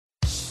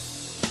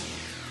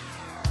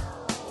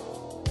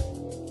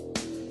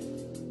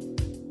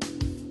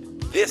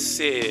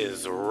This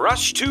is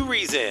Rush to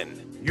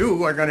Reason.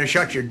 You are going to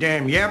shut your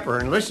damn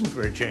yapper and listen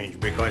for a change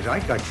because I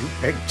got you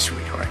pegged,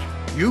 sweetheart.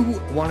 You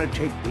want to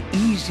take the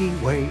easy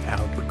way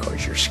out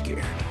because you're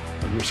scared.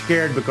 And you're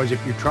scared because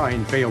if you try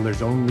and fail,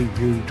 there's only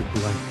you to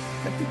blame.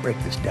 Let me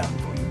break this down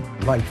for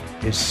you.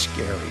 Life is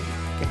scary.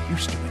 Get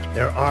used to it.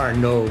 There are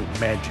no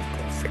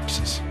magical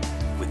fixes.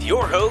 With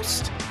your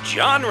host,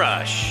 John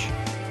Rush.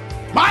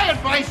 My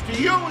advice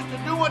to you is to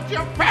do what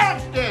your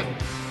parents did.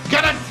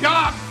 Get a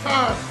job,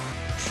 sir.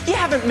 You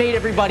haven't made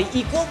everybody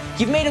equal.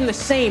 You've made them the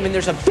same, and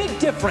there's a big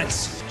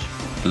difference.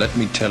 Let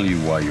me tell you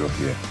why you're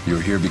here.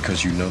 You're here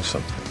because you know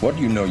something. What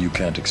you know you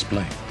can't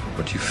explain,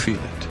 but you feel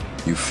it.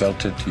 You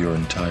felt it your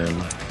entire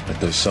life, that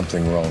there's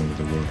something wrong with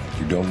the world.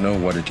 You don't know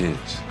what it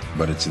is,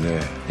 but it's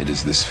there. It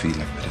is this feeling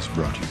that has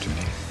brought you to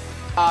me.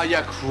 Are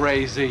you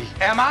crazy?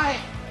 Am I?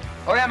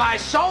 Or am I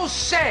so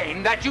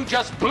sane that you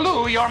just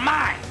blew your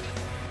mind?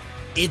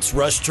 It's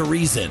Rush to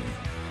Reason,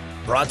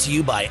 brought to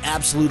you by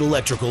Absolute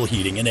Electrical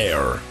Heating and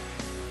Air.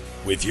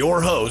 With your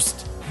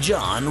host,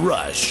 John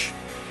Rush.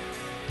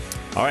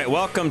 All right,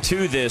 welcome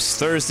to this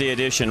Thursday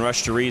edition,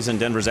 Rush to Reason,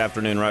 Denver's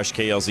Afternoon Rush,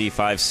 KLZ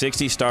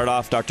 560. Start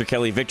off, Dr.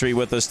 Kelly Victory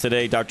with us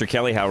today. Dr.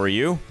 Kelly, how are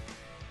you?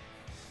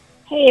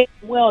 Hey,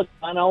 well,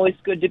 John, always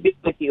good to be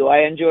with you. I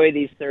enjoy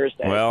these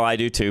Thursdays. Well, I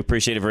do too.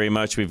 Appreciate it very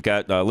much. We've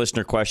got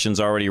listener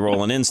questions already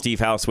rolling in. Steve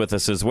House with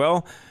us as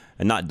well.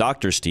 And not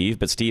Dr. Steve,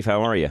 but Steve,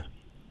 how are you?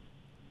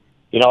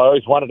 You know, I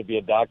always wanted to be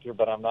a doctor,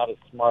 but I'm not as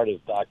smart as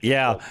doctors.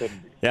 Yeah, so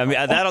I mean,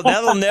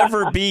 that'll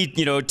never be,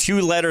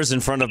 two letters in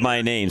front of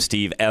my name,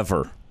 Steve,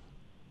 ever.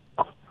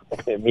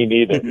 Me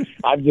neither.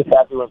 I'm just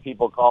happy when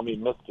people call me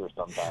Mister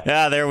sometimes.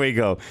 Yeah, there we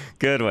go.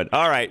 Good one.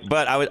 All right,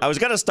 but I was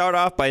going to start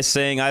off by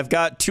saying I've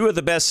got two of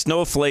the best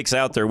snowflakes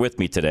out there with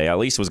me today. I at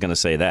least was going to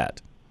say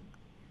that.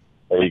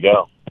 There you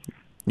go.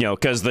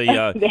 Because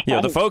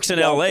the folks in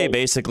L.A.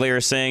 basically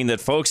are saying that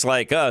folks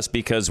like us,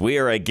 because we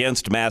are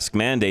against mask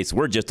mandates,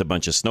 we're just a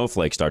bunch of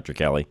snowflakes, Dr.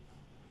 Kelly.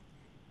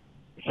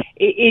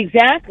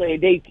 Exactly.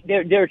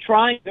 They're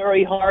trying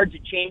very hard to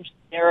change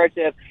the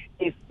narrative.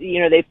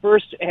 They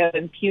first have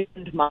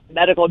impugned my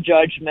medical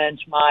judgment,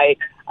 my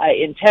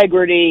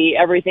integrity,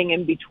 everything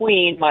in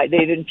between.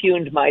 They've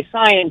impugned my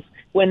science.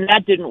 When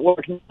that didn't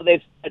work,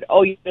 they've said,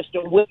 "Oh, you're just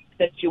a whip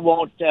that you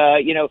won't,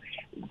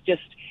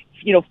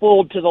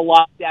 fold to the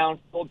lockdown,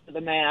 fold to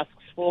the masks,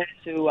 fold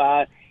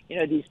to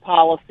these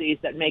policies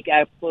that make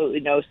absolutely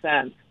no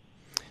sense."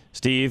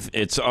 Steve,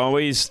 it's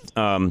always,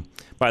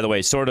 by the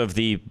way, sort of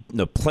the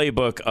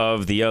playbook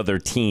of the other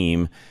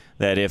team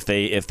that if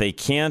they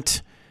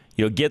can't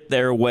get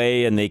their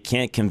way and they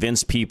can't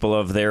convince people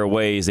of their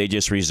ways, they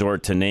just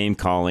resort to name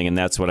calling, and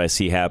that's what I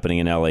see happening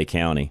in L.A.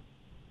 County.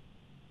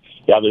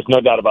 Yeah, there's no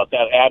doubt about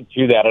that. Add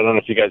to that, I don't know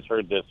if you guys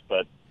heard this,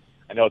 but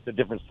I know it's a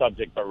different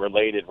subject, but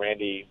related.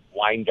 Randy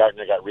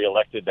Weingartner got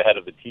reelected, the head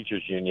of the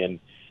teachers union,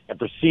 and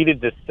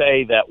proceeded to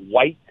say that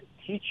white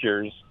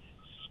teachers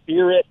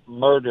spirit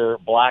murder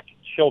black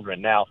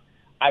children. Now,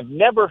 I've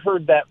never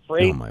heard that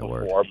phrase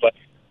before, but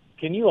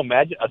can you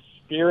imagine a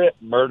spirit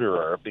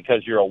murderer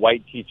because you're a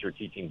white teacher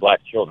teaching black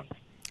children?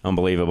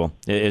 Unbelievable.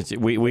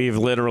 We've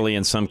literally,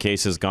 in some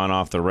cases, gone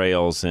off the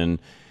rails, and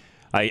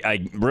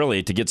I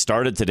really, to get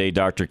started today,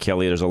 Dr.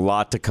 Kelly, there's a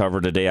lot to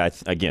cover today.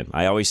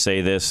 I always say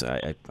this.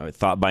 I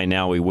thought by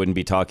now we wouldn't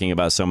be talking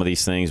about some of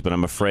these things, but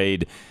I'm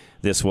afraid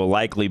this will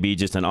likely be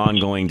just an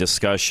ongoing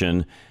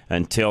discussion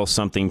until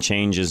something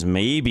changes,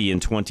 maybe in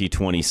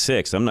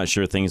 2026. I'm not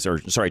sure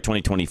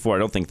 2024. I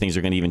don't think things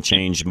are going to even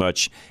change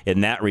much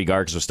in that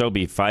regard because we'll still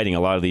be fighting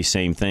a lot of these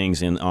same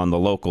things on the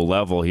local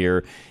level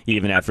here,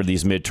 even after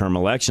these midterm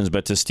elections.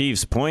 But to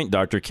Steve's point,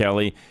 Dr.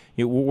 Kelly,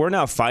 we're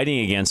now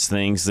fighting against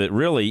things that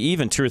really,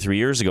 even 2 or 3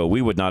 years ago,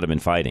 we would not have been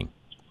fighting.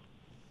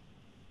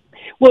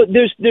 Well,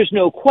 there's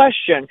no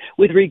question.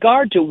 With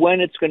regard to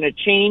when it's going to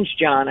change,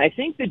 John, I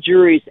think the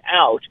jury's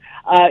out.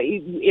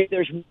 If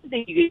there's one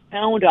thing you can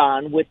count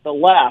on with the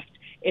left,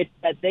 it's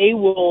that they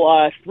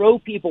will throw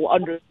people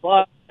under the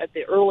bus at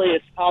the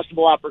earliest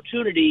possible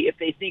opportunity if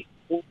they think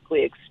it's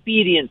politically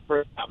expedient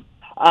for them.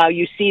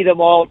 You see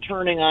them all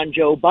turning on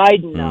Joe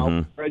Biden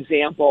now, for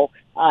example,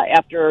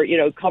 after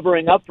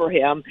covering up for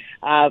him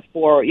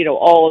for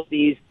all of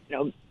these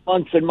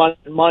months and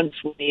months and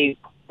months when he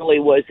clearly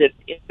was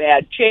in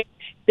bad shape.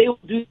 They will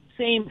do the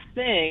same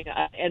thing,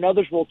 and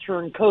others will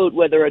turn coat,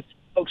 whether it's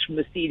folks from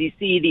the CDC,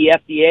 the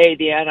FDA,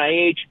 the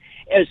NIH,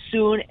 as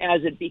soon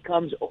as it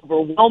becomes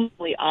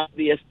overwhelmingly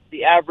obvious to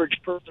the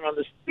average person on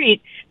the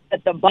street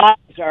that the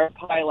bodies are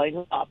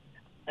piling up,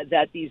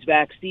 that these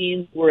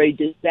vaccines were a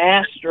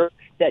disaster,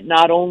 that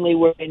not only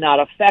were they not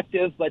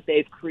effective, but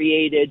they've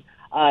created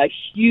a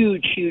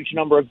huge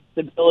number of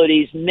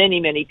disabilities.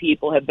 Many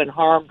people have been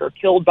harmed or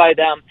killed by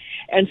them.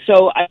 And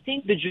so I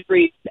think the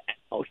jury is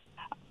out.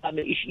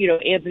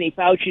 Anthony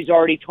Fauci's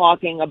already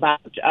talking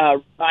about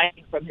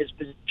resigning from his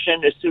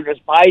position as soon as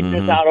Biden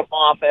is out of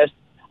office.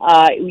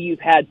 You've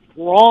had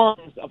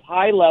throngs of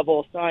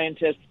high-level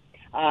scientists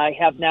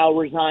have now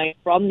resigned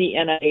from the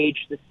NIH,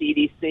 the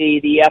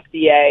CDC, the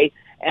FDA,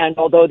 and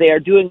although they are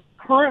doing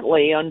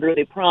currently under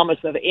the promise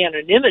of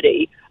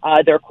anonymity.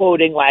 They're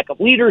quoting lack of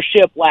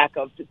leadership, lack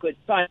of good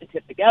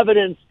scientific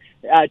evidence,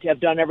 to have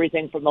done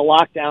everything from the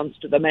lockdowns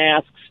to the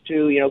masks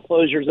to,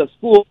 closures of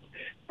schools.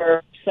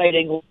 They're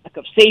citing lack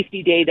of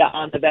safety data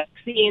on the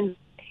vaccines.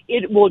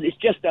 It's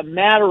just a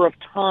matter of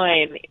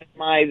time in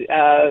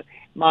my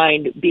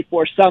mind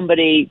before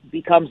somebody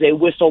becomes a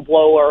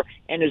whistleblower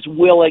and is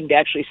willing to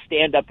actually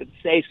stand up and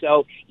say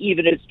so,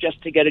 even if it's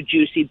just to get a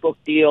juicy book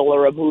deal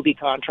or a movie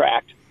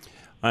contract.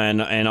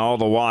 And all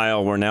the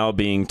while, we're now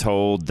being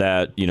told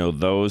that,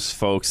 those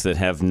folks that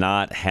have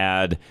not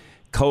had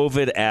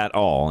COVID at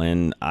all,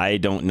 and I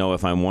don't know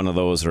if I'm one of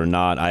those or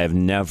not. I have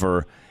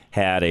never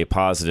had a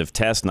positive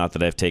test. Not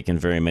that I've taken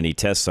very many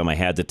tests. Some I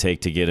had to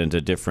take to get into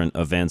different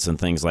events and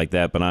things like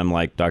that. But I'm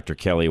like Dr.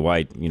 Kelly,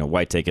 why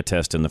take a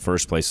test in the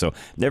first place? So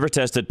never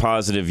tested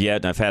positive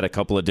yet. I've had a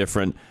couple of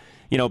different,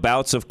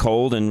 bouts of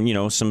cold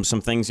and, some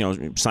things,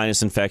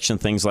 sinus infection,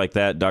 things like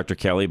that, Dr.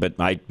 Kelly. But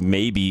I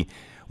may be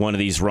one of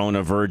these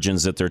Rona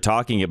virgins that they're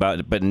talking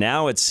about. But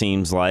now it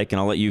seems like, and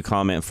I'll let you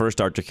comment first,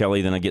 Dr.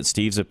 Kelly, then I get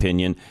Steve's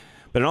opinion.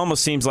 But it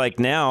almost seems like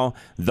now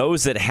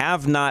those that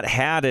have not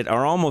had it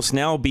are almost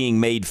now being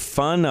made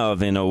fun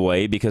of in a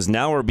way, because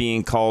now we're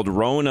being called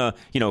Rona,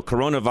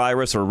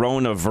 coronavirus or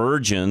Rona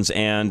virgins.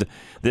 And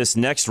this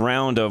next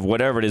round of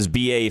whatever it is,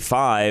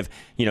 BA5,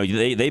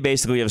 they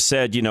basically have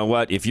said,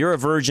 if you're a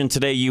virgin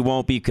today, you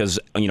won't be, because,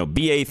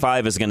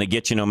 BA5 is going to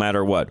get you no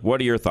matter what.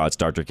 What are your thoughts,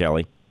 Dr.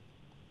 Kelly?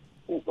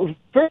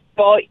 First of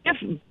all,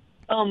 if in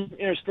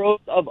a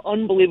stroke of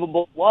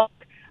unbelievable luck,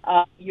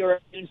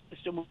 your immune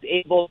system was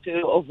able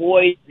to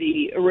avoid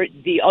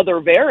the other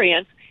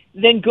variants,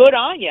 then good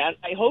on you.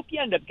 I hope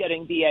you end up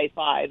getting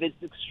BA5. It's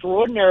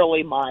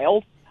extraordinarily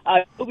mild.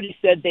 Nobody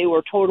said they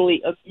were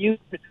totally immune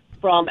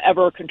from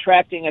ever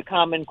contracting a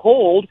common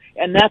cold,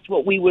 and that's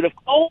what we would have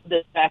called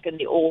this back in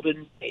the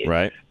olden days.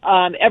 Right.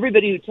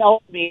 Everybody who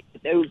tells me,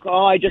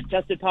 I just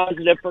tested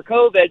positive for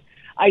COVID,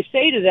 I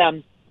say to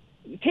them,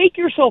 take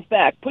yourself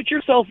back. Put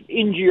yourself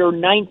into your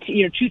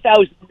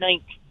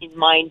 2019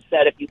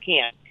 mindset if you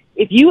can.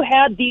 If you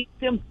had these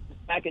symptoms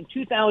back in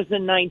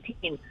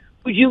 2019,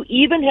 would you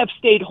even have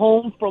stayed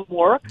home from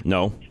work?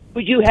 No.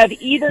 Would you have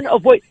even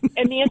avoided?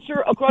 And the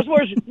answer across the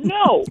board is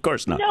no. Of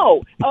course not.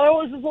 No.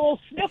 Oh, it was a little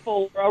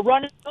sniffle or a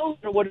running nose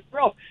or whatever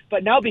else.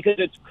 But now because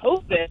it's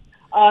COVID,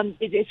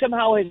 it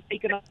somehow has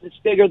taken on this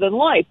bigger than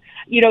life.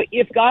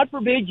 If God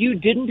forbid you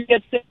didn't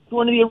get sick with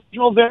one of the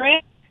original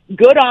variants,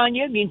 good on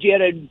you. It means you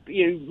had a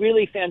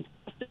really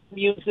fantastic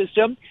immune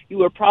system. You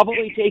were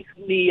probably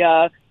taking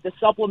the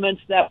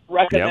supplements that were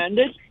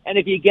recommended. Yep. And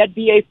if you get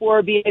BA4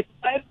 or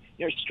BA5,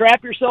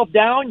 strap yourself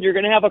down. You're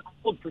going to have a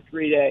cold for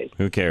 3 days.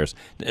 Who cares?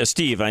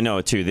 Steve, I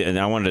know, too, and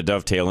I wanted to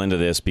dovetail into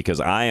this because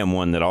I am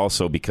one that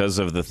also, because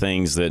of the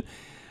things that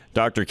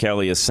Dr.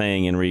 Kelly is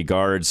saying in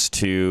regards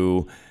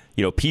to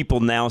people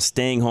now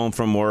staying home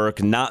from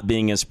work, not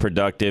being as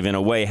productive, in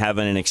a way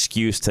having an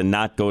excuse to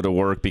not go to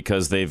work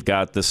because they've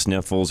got the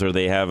sniffles or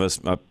they have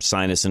a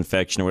sinus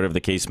infection or whatever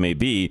the case may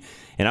be.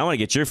 And I want to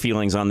get your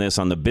feelings on this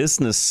on the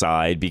business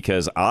side,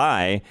 because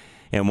I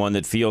am one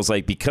that feels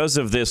like because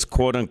of this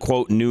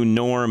quote-unquote new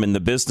norm in the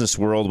business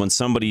world, when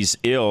somebody's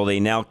ill, they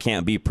now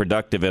can't be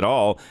productive at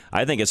all.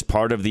 I think it's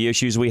part of the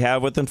issues we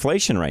have with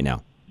inflation right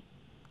now.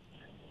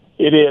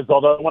 It is,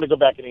 although I want to go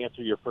back and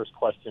answer your first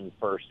question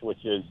first,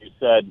 which is you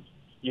said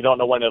you don't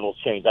know when it'll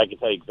change. I can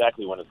tell you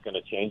exactly when it's going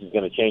to change. It's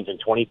going to change in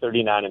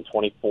 2039 and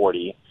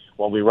 2040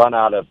 when we run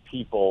out of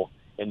people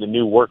in the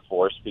new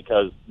workforce,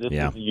 because this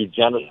is the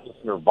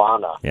eugenicist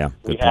nirvana. Yeah,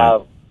 we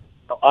have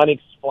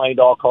unexplained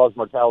all-cause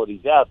mortality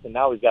deaths, and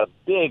now we've got a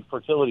big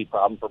fertility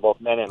problem for both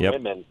men and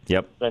women.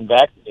 Yep. Been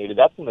vaccinated.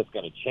 That's when it's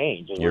going to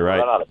change, and you're we're right.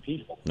 run out of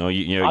people. No,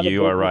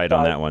 you are right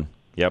on that one.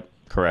 Yep,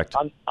 correct.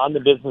 On the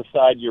business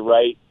side, you're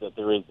right that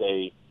there is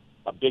a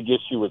big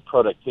issue with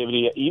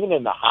productivity, even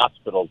in the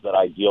hospitals that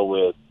I deal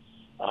with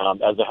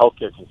as a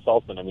healthcare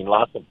consultant. I mean,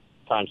 lots of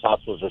times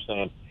hospitals are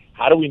saying,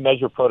 how do we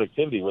measure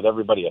productivity with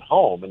everybody at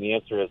home? And the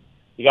answer is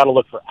you got to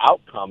look for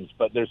outcomes,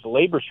 but there's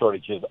labor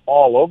shortages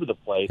all over the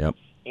place,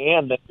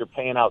 and that you're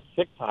paying out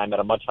sick time at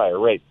a much higher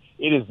rate.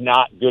 It is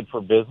not good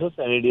for business,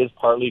 and it is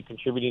partly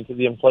contributing to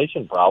the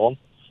inflation problem.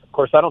 Of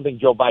course, I don't think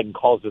Joe Biden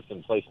calls this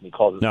inflation. He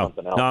calls it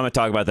something else. No, I'm going to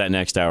talk about that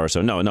next hour.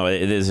 So no,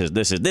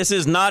 this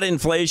is not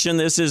inflation.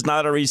 This is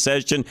not a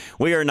recession.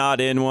 We are not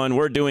in one.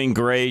 We're doing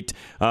great.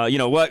 You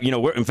know what?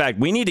 In fact,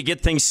 we need to get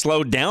things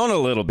slowed down a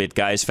little bit,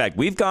 guys. In fact,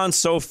 we've gone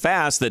so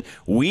fast that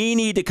we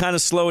need to kind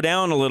of slow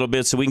down a little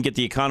bit so we can get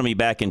the economy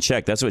back in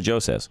check. That's what Joe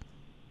says.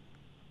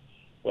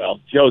 Well,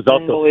 Joe's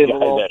also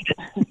unbelievable.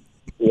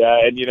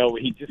 Yeah, and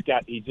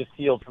he just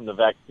healed from the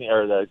vaccine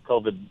or the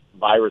COVID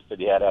virus that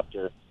he had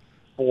after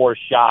 4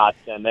 shots,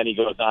 and then he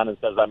goes on and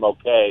says, I'm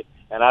okay.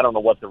 And I don't know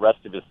what the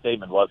rest of his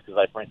statement was, because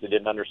I frankly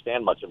didn't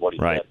understand much of what he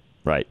said.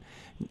 Right.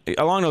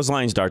 Along those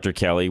lines, Dr.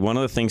 Kelly, one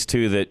of the things,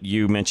 too, that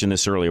you mentioned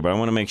this earlier, but I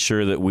want to make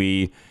sure that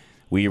we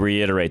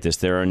reiterate this.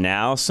 There are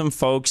now some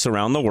folks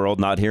around the world,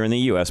 not here in the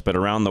U.S., but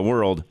around the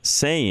world,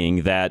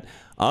 saying that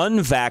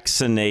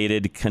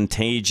unvaccinated,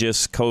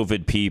 contagious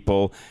COVID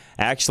people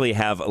actually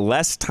have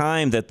less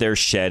time that they're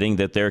shedding,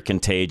 that they're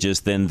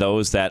contagious, than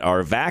those that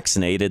are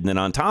vaccinated. And then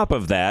on top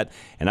of that,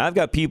 and I've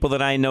got people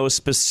that I know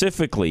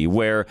specifically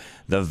where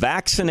the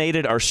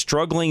vaccinated are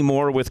struggling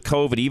more with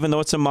COVID, even though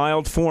it's a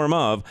mild form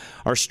of,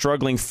 are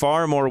struggling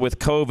far more with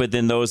COVID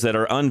than those that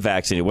are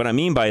unvaccinated. What I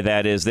mean by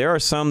that is there are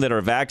some that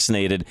are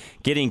vaccinated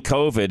getting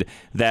COVID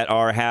that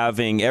are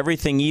having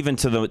everything even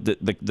to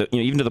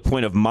even to the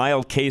point of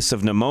mild case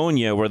of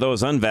pneumonia, where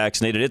those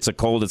unvaccinated, it's a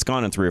cold, it's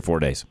gone in 3 or 4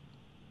 days.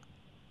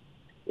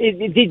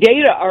 The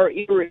data are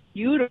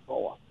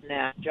irrefutable on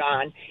that,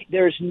 John.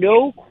 There's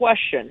no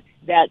question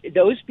that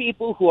those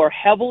people who are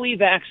heavily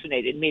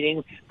vaccinated,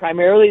 meaning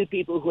primarily the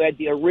people who had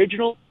the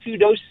original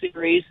 2-dose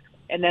series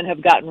and then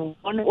have gotten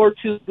 1 or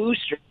 2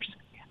 boosters,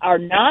 are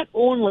not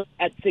only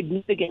at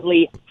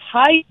significantly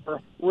higher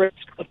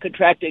risk of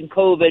contracting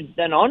COVID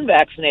than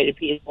unvaccinated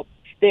people,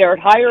 they are at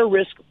higher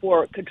risk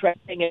for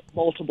contracting it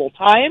multiple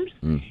times.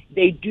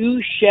 They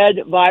do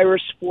shed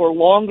virus for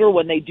longer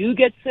when they do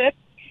get sick,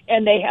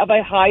 and they have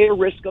a higher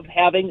risk of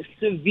having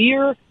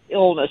severe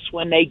illness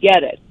when they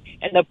get it.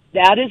 And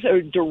that is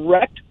a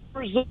direct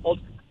result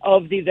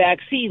of the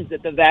vaccines,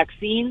 that the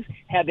vaccines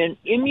have an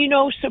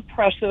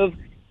immunosuppressive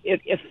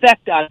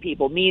effect on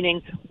people,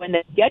 meaning when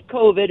they get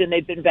COVID and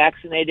they've been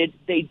vaccinated,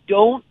 they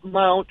don't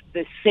mount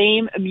the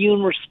same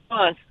immune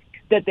response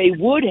that they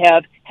would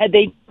have had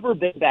they never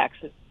been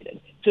vaccinated.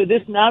 So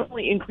this not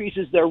only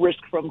increases their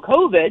risk from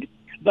COVID,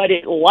 but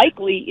it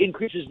likely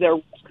increases their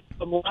risk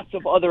from lots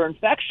of other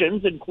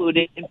infections,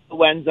 including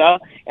influenza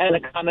and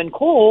the common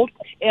cold.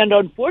 And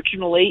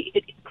unfortunately,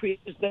 it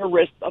increases their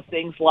risk of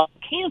things like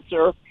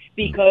cancer,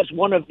 because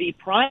one of the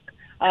prime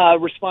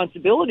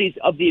responsibilities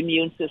of the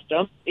immune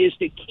system is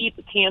to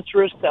keep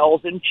cancerous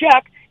cells in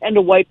check and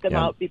to wipe them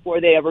out before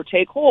they ever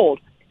take hold.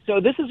 So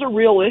this is a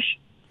real issue.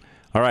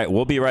 All right,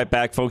 we'll be right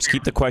back, folks.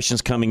 Keep the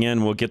questions coming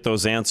in. We'll get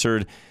those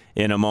answered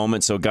in a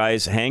moment. So,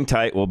 guys, hang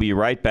tight. We'll be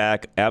right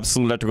back.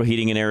 Absolute Electrical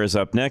Heating and Air is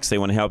up next. They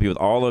want to help you with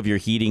all of your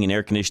heating and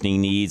air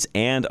conditioning needs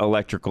and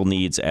electrical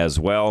needs as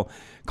well.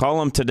 Call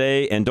them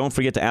today, and don't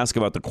forget to ask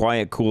about the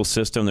Quiet Cool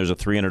system. There's a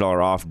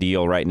 $300 off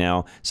deal right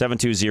now,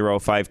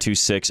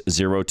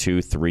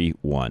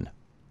 720-526-0231.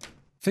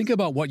 Think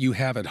about what you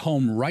have at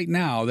home right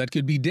now that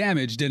could be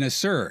damaged in a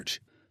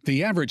surge.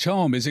 The average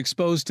home is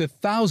exposed to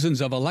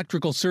thousands of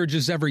electrical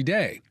surges every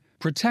day.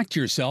 Protect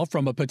yourself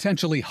from a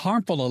potentially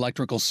harmful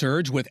electrical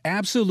surge with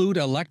Absolute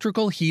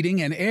Electrical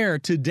Heating and Air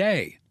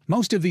today.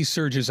 Most of these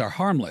surges are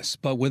harmless,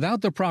 but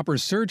without the proper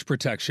surge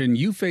protection,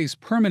 you face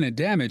permanent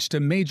damage to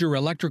major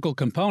electrical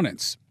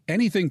components.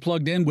 Anything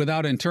plugged in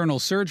without internal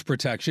surge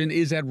protection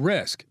is at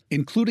risk,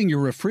 including your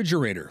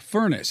refrigerator,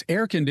 furnace,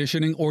 air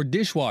conditioning, or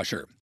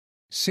dishwasher.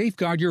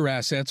 Safeguard your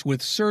assets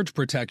with surge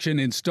protection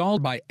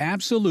installed by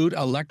Absolute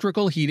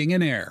Electrical Heating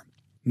and Air.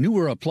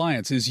 Newer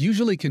appliances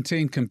usually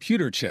contain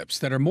computer chips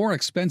that are more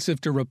expensive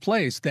to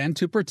replace than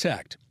to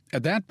protect.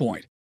 At that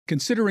point,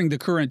 considering the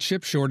current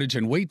chip shortage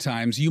and wait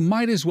times, you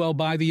might as well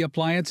buy the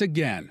appliance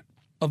again.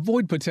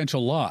 Avoid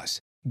potential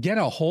loss. Get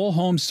a whole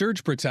home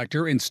surge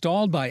protector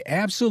installed by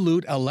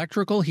Absolute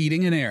Electrical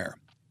Heating and Air.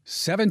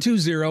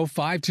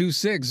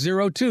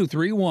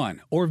 720-526-0231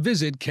 or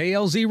visit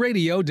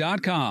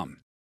klzradio.com.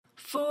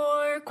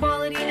 For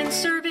quality and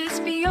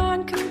service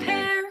beyond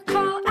compare,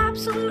 call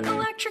Absolute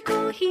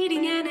Electrical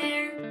Heating and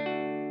Air.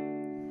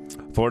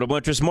 Affordable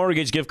Interest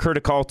Mortgage, give Kurt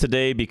a call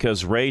today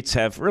because rates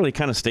have really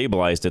kind of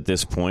stabilized at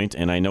this point.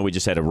 And I know we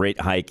just had a rate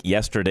hike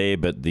yesterday,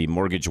 but the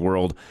mortgage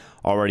world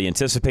already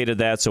anticipated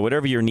that. So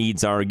whatever your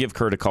needs are, give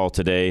Kurt a call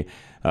today,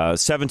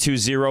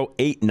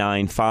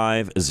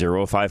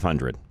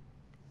 720-895-0500.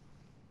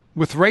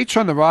 With rates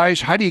on the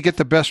rise, how do you get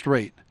the best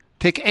rate?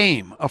 Take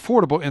AIM,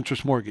 Affordable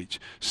Interest Mortgage,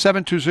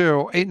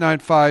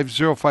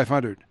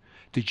 720-895-0500.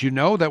 Did you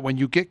know that when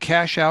you get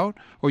cash out,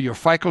 or your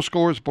FICO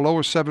score is below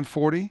a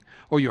 740,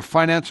 or you're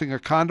financing a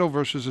condo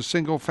versus a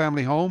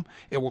single-family home,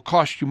 it will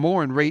cost you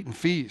more in rate and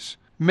fees?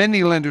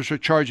 Many lenders are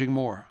charging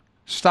more.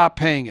 Stop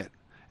paying it.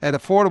 At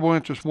Affordable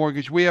Interest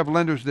Mortgage, we have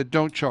lenders that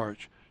don't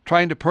charge.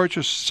 Trying to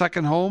purchase a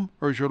second home,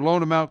 or is your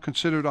loan amount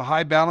considered a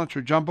high balance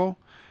or jumbo?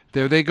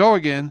 There they go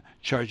again,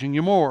 charging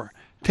you more.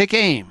 Take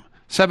AIM,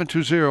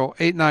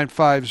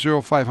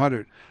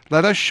 720-895-0500.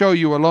 Let us show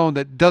you a loan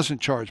that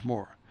doesn't charge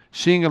more.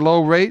 Seeing a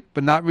low rate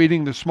but not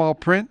reading the small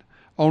print,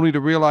 only to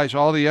realize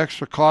all the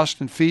extra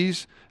costs and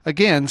fees?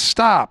 Again,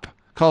 stop.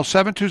 Call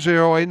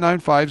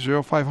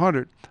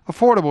 720-895-0500.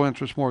 Affordable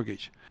Interest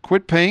Mortgage.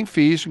 Quit paying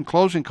fees and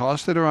closing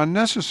costs that are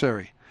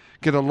unnecessary.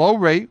 Get a low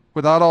rate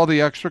without all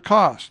the extra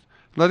cost.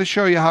 Let us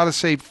show you how to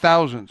save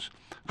thousands.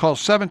 Call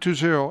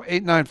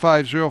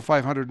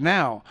 720-895-0500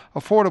 now.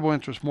 Affordable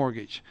Interest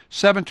Mortgage.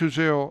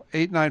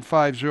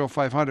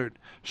 720-895-0500.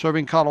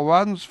 Serving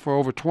Coloradans for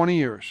over 20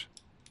 years.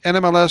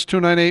 NMLS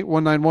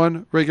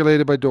 298191,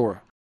 regulated by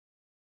DORA.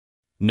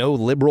 No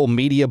liberal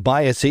media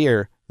bias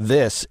here.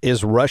 This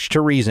is Rush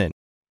to Reason.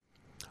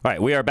 All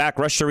right, we are back.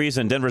 Rush to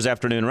Reason, Denver's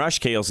Afternoon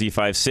Rush, KLZ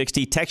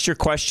 560. Text your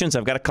questions.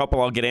 I've got a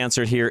couple I'll get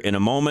answered here in a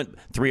moment.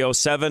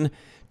 307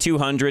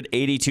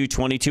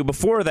 1-800-8222.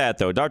 Before that,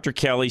 though, Dr.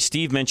 Kelly,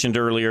 Steve mentioned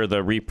earlier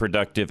the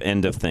reproductive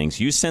end of things.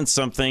 You sent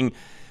something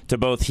to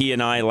both he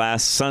and I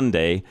last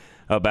Sunday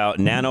about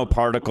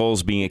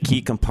nanoparticles being a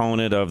key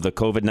component of the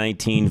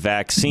COVID-19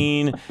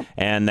 vaccine,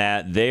 and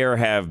that there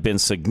have been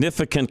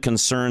significant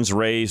concerns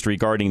raised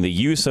regarding the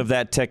use of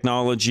that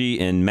technology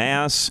in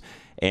mass.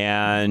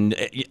 And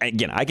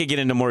again, I could get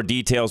into more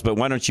details, but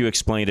why don't you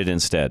explain it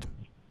instead?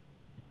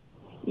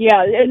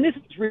 Yeah, and this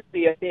is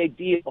really a big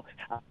deal.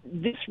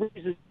 This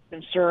raises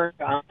concern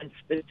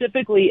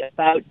specifically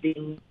about the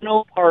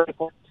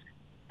nanoparticles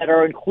that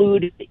are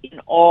included in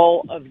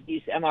all of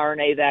these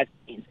mRNA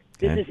vaccines.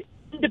 This is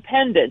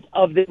independent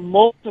of the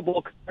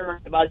multiple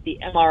concerns about the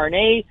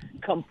mRNA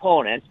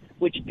component,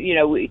 which, you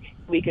know,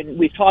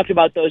 we've talked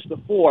about those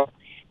before.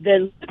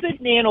 The lipid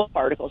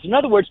nanoparticles, in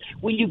other words,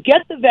 when you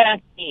get the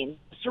vaccine,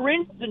 the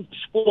syringe is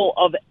full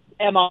of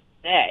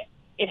mRNA.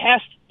 It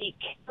has to be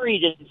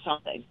carried in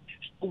something.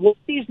 So what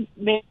these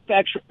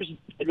manufacturers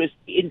did was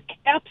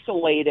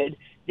encapsulated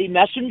the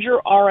messenger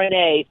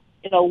RNA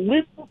in a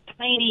little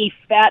tiny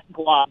fat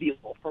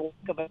globule, for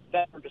lack of a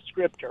better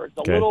descriptor. It's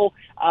a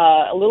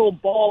little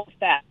ball of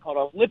fat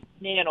called a lipid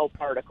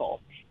nanoparticle.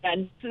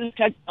 And this is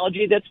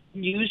technology that's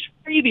been used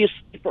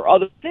previously for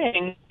other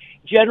things,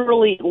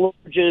 generally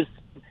leverages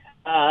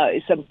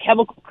some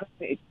chemical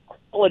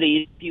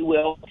qualities, if you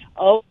will,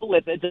 of the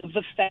lipids, of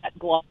the fat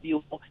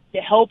globule, to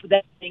help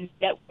that thing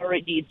get where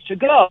it needs to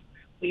go.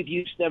 We've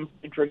used them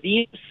for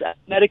intravenous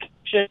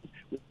medication.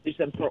 We've used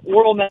them for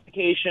oral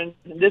medication.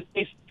 In this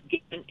case,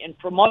 given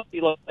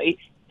intramuscularly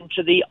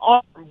into the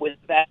arm with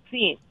the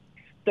vaccine.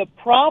 The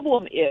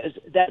problem is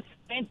that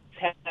scientists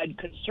have had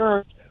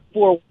concerns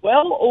for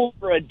well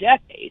over a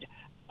decade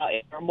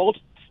in our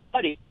multiple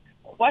studies,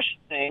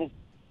 questioning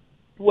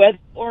whether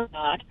or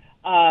not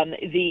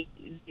the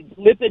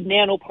lipid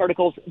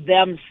nanoparticles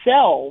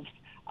themselves,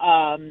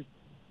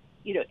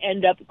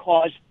 end up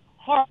causing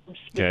harm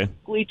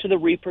specifically to the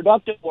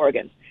reproductive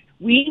organs.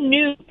 We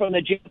knew from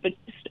the Japanese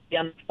study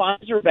on the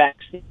Pfizer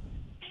vaccine,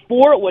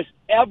 before it was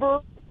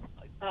ever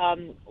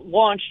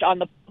launched on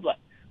the public,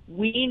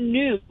 we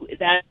knew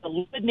that the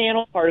lipid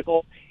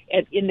nanoparticle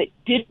and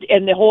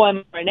the whole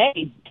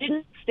mRNA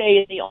didn't stay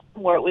in the arm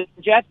where it was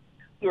injected.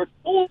 We were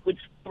told it would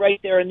stay right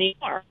there in the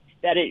arm.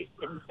 That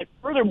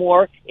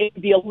furthermore, it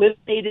would be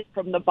eliminated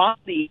from the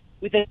body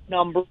within a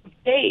number of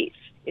days.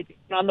 It's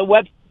on the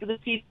website of the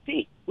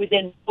CDC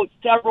within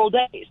several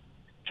days.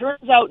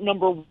 Turns out,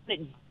 number one,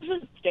 it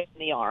doesn't stay in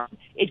the arm.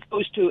 It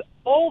goes to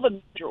all the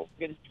major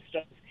organ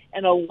systems,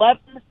 and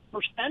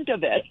 11%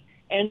 of it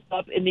ends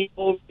up in the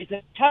ovaries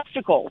and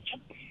testicles,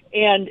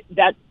 and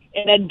then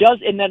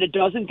it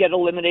doesn't get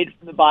eliminated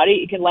from the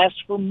body. It can last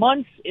for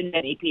months in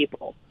many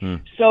people.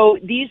 So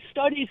these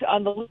studies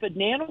on the lipid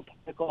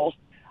nanoparticles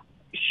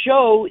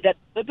show that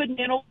lipid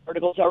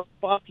nanoparticles are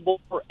responsible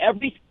for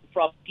everything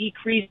from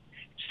decreased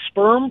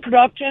sperm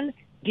production,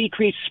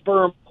 decreased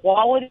sperm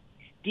quality,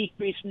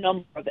 decreased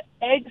number of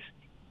eggs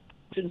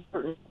in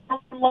certain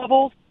hormone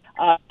levels,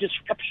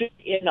 disruption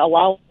in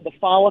allowing the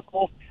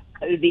follicle,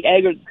 the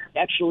egg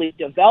actually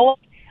develop.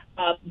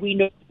 We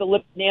know the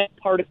lipid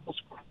nanoparticles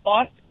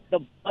cross the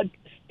blood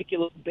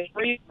testicular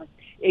barrier.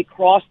 It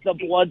crossed the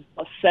blood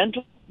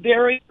placental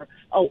barrier,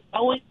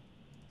 allowing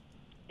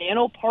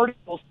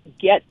nanoparticles to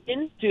get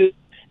into the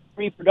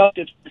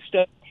reproductive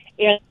system.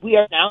 And we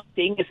are now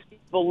seeing, as Steve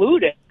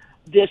alluded,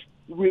 this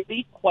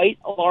really quite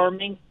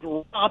alarming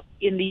drop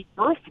in the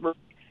birth rate,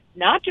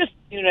 not just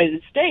in the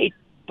United States,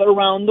 but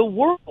around the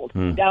world.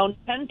 Down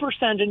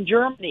 10% in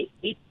Germany,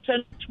 8%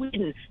 in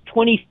Sweden,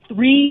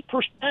 23%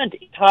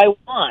 in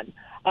Taiwan.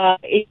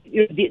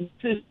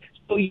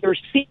 So you're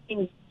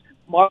seeing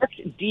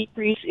marked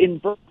decrease in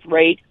birth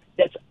rate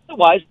that's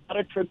otherwise not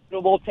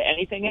attributable to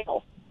anything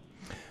else.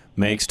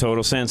 Makes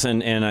total sense.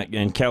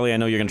 And Kelly, I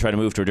know you're going to try to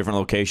move to a different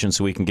location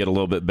so we can get a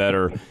little bit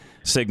better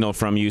signal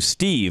from you.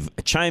 Steve,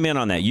 chime in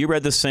on that. You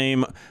read the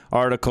same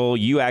article.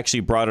 You actually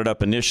brought it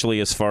up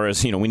initially as far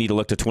as, we need to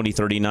look to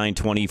 2039,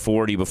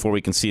 2040 before we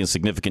can see a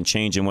significant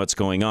change in what's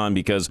going on,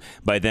 because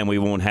by then we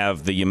won't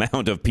have the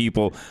amount of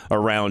people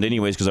around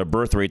anyways, because our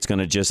birth rate's going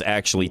to just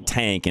actually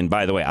tank. And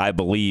by the way, I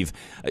believe,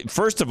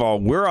 first of all,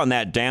 we're on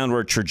that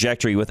downward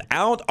trajectory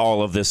without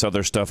all of this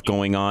other stuff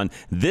going on.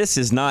 This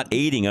is not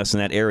aiding us in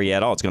that area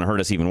at all. It's going to hurt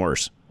us even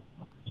worse.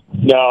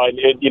 No,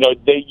 you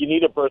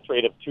need a birth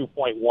rate of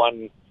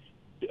 2.1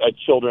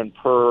 children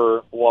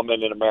per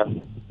woman in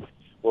America.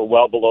 We're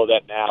well below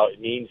that now.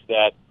 It means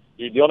that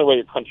the only way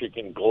your country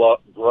can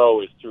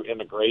grow is through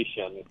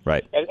immigration.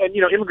 Right. And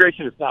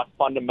immigration is not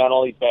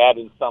fundamentally bad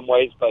in some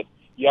ways, but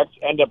you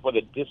end up with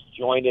a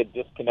disjointed,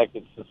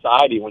 disconnected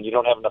society when you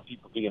don't have enough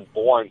people being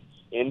born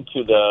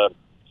into the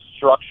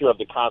structure of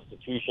the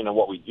Constitution and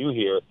what we do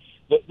here.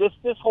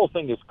 This whole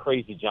thing is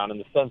crazy, John, in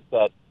the sense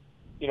that,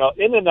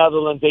 in the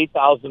Netherlands,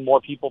 8,000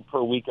 more people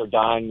per week are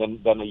dying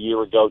than a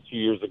year ago, 2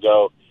 years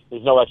ago.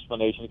 There's no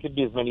explanation. It could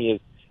be as many as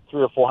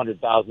 300,000 or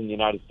 400,000 in the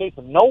United States,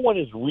 and no one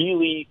is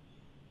really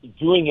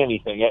doing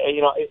anything.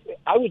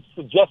 I would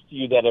suggest to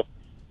you that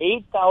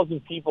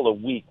 8,000 people a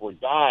week were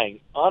dying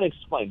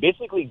unexplained,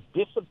 basically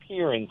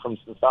disappearing from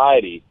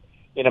society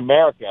in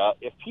America.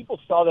 If people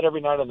saw that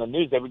every night on the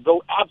news, they would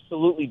go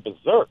absolutely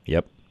berserk.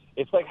 Yep.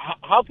 It's like,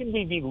 how can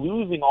we be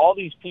losing all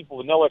these people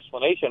with no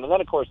explanation? And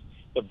then, of course,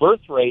 the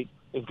birth rate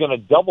is going to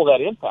double that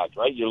impact,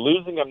 right? You're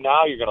losing them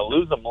now, you're going to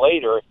lose them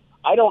later.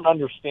 I don't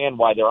understand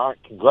why there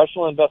aren't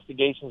congressional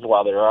investigations,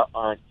 why there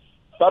aren't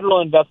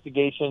federal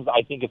investigations.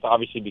 I think it's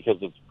obviously because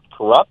it's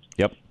corrupt.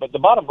 Yep. But the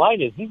bottom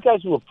line is these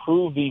guys who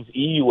approve these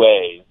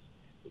EUAs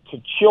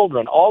to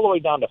children all the way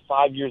down to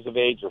 5 years of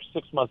age or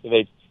 6 months of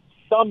age,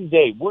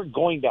 someday we're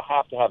going to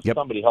have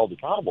somebody held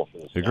accountable for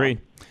this. Agreed.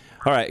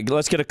 All right,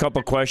 let's get a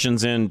couple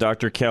questions in,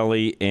 Dr.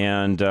 Kelly,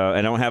 and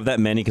I don't have that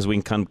many because I'm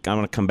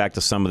going to come back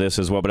to some of this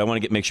as well, but I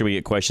want to make sure we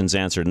get questions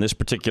answered. In this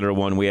particular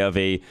one, we have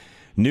a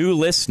new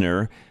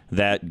listener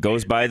that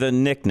goes by the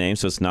nickname,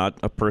 so it's not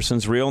a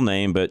person's real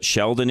name, but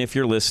Sheldon, if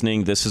you're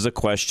listening, this is a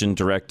question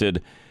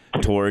directed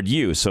toward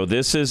you. So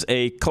this is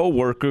a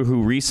coworker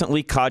who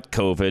recently caught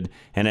COVID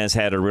and has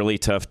had a really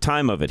tough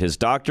time of it. His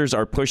doctors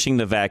are pushing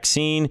the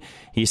vaccine.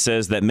 He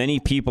says that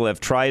many people have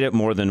tried it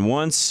more than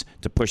once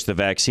to push the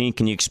vaccine.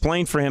 Can you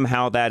explain for him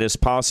how that is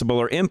possible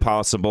or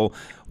impossible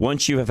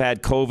once you have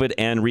had COVID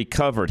and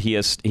recovered? He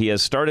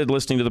has started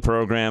listening to the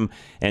program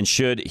and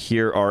should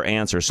hear our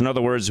answers. So in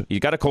other words, you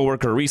got a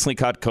coworker who recently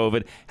caught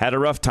COVID, had a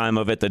rough time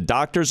of it. The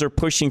doctors are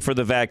pushing for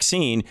the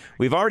vaccine.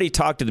 We've already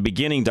talked at the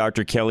beginning,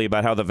 Dr. Kelly,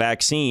 about how the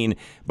vaccine,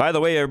 by the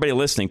way, everybody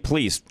listening,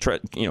 please,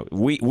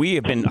 we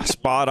have been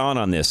spot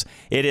on this.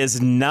 It is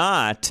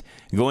not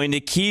going to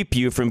keep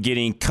you from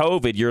getting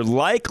COVID. You're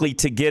likely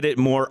to get it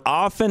more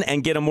often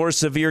and get a more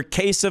severe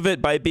case of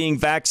it by being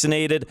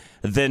vaccinated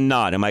than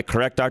not. Am I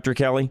correct, Dr.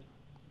 Kelly?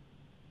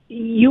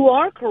 You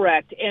are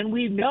correct. And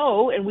we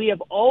know, and we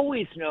have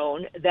always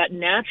known, that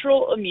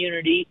natural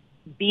immunity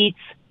beats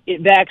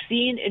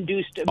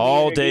vaccine-induced immunity.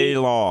 All day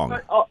long.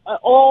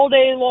 All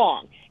day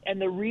long. And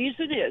the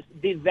reason is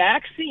the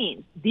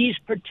vaccines, these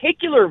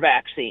particular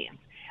vaccines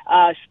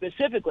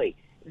specifically,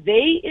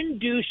 they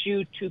induce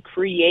you to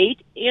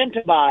create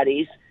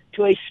antibodies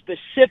to a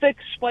specific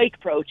spike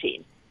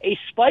protein. A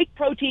spike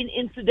protein,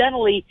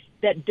 incidentally,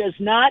 that does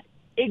not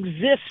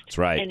exist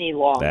any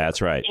longer.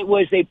 That's right. It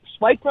was a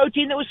spike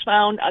protein that was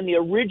found on the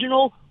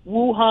original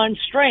Wuhan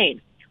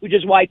strain, which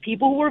is why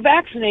people who were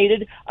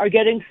vaccinated are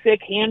getting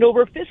sick hand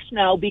over fist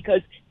now,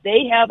 because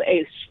they have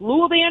a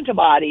slew of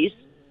antibodies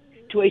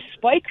to a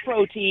spike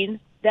protein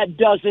that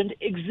doesn't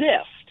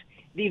exist.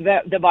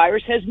 The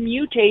virus has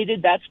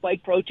mutated that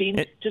spike protein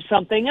to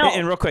something else.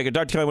 And real quick,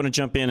 Dr. Kelly, I want to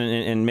jump in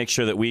and make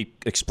sure that we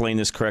explain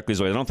this correctly as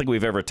well. I don't think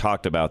we've ever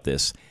talked about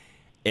this.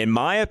 In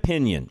my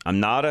opinion, I'm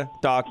not a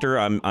doctor,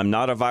 I'm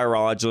not a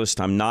virologist,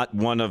 I'm not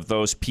one of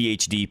those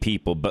PhD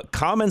people, but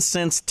common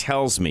sense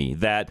tells me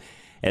that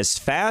as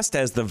fast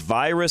as the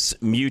virus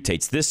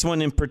mutates, this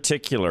one in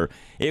particular,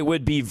 it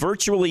would be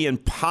virtually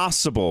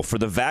impossible for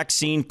the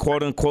vaccine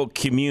quote-unquote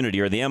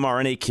community or the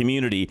mRNA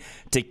community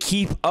to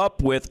keep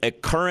up with a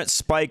current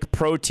spike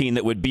protein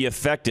that would be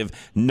effective,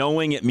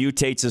 knowing it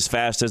mutates as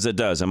fast as it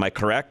does. Am I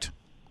correct?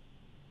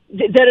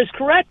 That is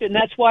correct, and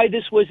that's why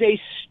this was a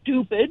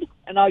stupid,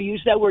 and I'll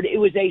use that word, it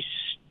was a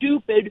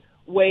stupid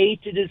way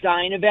to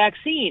design a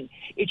vaccine.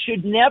 It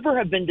should never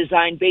have been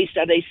designed based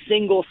on a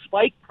single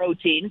spike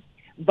protein.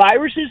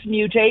 Viruses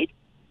mutate.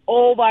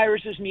 All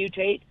viruses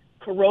mutate.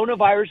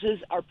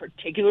 Coronaviruses are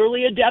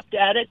particularly adept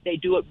at it. They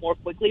do it more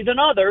quickly than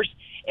others.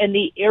 And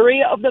the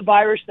area of the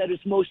virus that is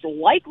most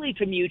likely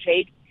to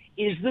mutate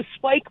is the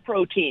spike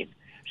protein.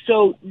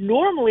 So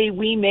normally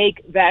we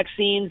make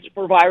vaccines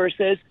for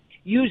viruses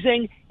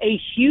using a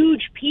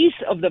huge piece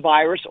of the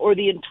virus or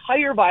the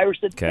entire virus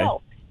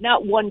itself,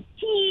 not one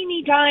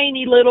teeny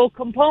tiny little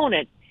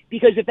component.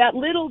 Because if that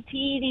little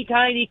teeny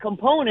tiny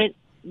component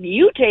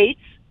mutates,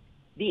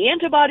 the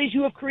antibodies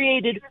you have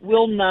created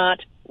will not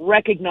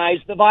recognize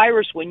the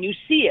virus when you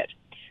see it.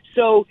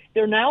 So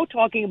they're now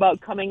talking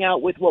about coming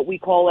out with what we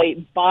call a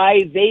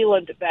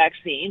bivalent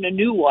vaccine, a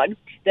new one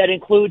that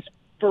includes,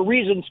 for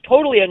reasons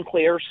totally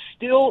unclear,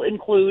 still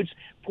includes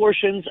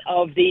portions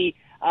of the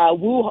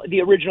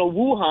original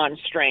Wuhan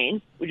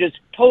strain, which is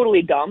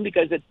totally dumb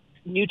because it's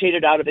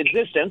mutated out of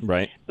existence.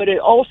 Right. But it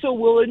also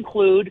will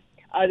include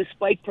the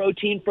spike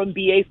protein from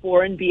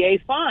BA4 and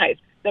BA5.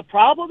 The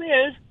problem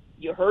is,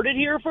 you heard it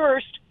here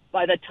first,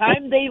 by the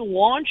time they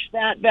launch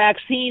that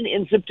vaccine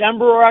in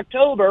September or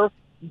October,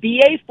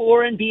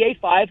 BA4 and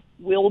BA5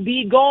 will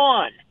be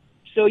gone.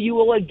 So you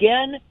will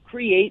again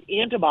create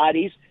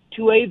antibodies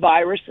to a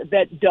virus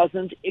that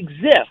doesn't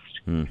exist.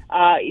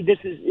 This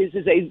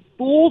is a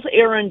fool's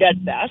errand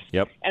at best.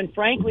 Yep. And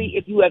frankly,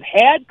 if you have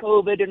had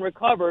COVID and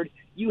recovered,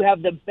 you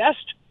have the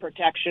best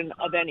protection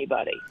of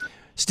anybody.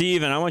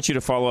 Steve, and I want you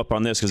to follow up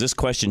on this because this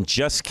question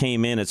just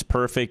came in. It's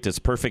perfect. It's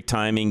perfect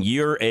timing.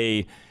 You're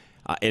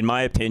in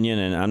my opinion,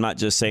 and I'm not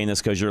just saying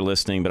this because you're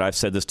listening, but I've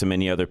said this to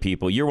many other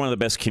people, you're one of the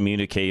best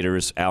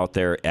communicators out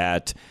there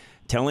at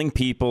telling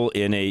people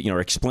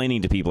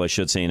explaining to people, I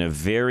should say, in a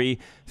very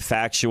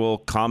factual,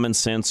 common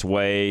sense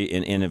way,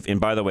 and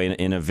by the way,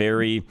 in a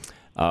very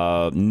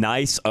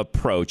nice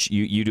approach.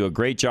 You do a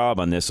great job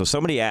on this. So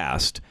somebody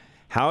asked,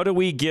 how do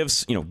we give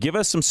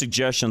us some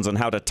suggestions on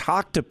how to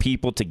talk to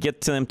people to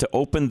get them to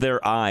open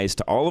their eyes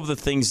to all of the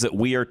things that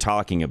we are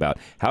talking about?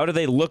 How do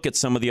they look at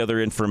some of the other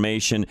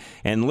information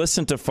and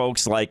listen to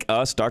folks like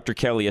us, Dr.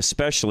 Kelly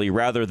especially,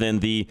 rather than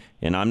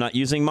and I'm not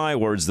using my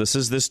words, this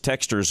is this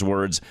texter's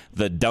words,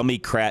 the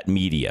dummycrat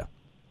media?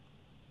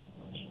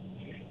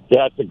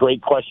 Yeah, it's a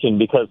great question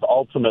because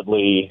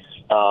ultimately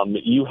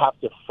you have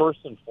to first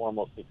and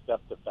foremost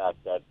accept the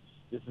fact that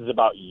this is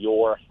about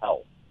your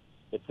health.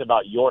 It's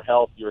about your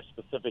health, your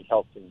specific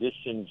health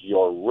conditions,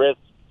 your risk,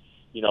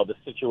 the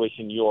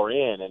situation you're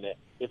in. And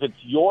if it's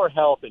your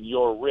health and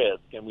your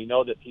risk, and we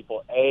know that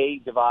people, A,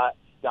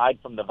 died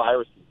from the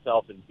virus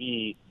itself, and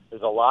B,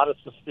 there's a lot of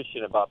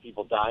suspicion about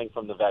people dying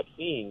from the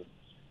vaccines,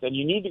 then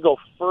you need to go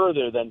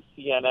further than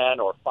CNN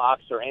or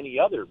Fox or any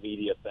other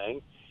media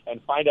thing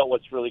and find out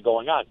what's really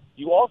going on.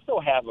 You also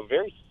have a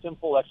very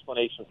simple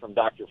explanation from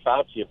Dr.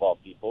 Fauci, of all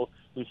people,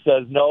 who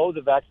says, no,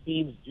 the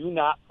vaccines do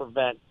not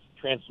prevent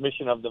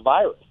transmission of the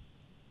virus.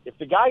 If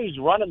the guy who's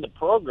running the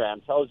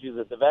program tells you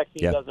that the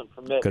vaccine doesn't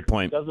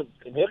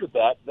inhibit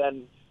that,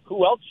 then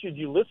who else should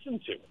you listen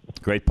to?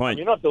 Great point.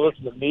 You don't have to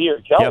listen to me or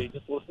Kelly.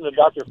 Just listen to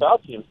Dr.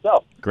 Fauci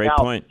himself. Great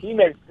point. He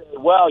may say,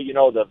 well,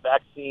 the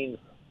vaccines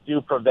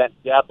do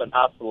prevent death and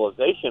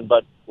hospitalization,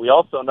 but we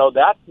also know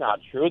that's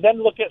not true.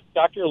 Then look at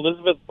Dr.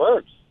 Elizabeth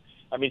Burks.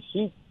 I mean,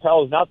 she's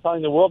now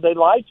telling the world they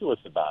lied to us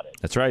about it.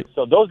 That's right.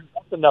 So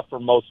that's enough for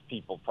most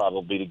people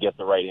probably to get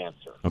the right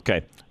answer.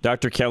 Okay.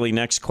 Dr. Kelly,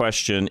 next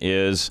question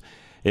is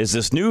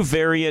this new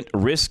variant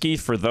risky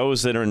for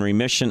those that are in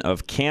remission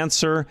of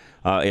cancer,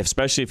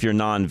 especially if you're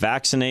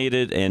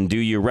non-vaccinated? And do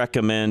you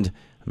recommend,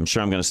 I'm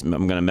sure I'm going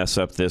to mess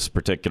up this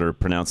particular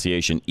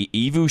pronunciation,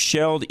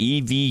 Evusheld,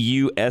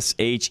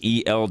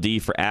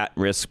 Evusheld for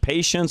at-risk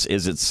patients?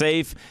 Is it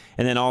safe?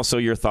 And then also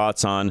your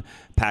thoughts on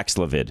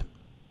Paxlovid.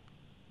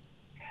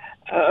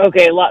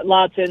 Okay,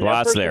 lots in there.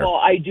 Lots First there. of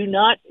all, I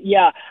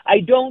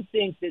don't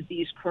think that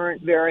these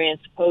current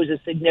variants pose a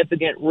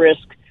significant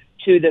risk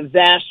to the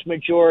vast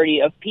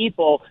majority of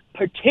people,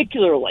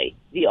 particularly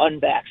the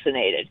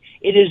unvaccinated.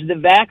 It is the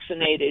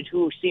vaccinated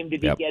who seem to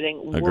be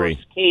getting worse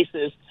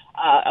cases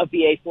of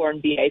BA4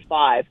 and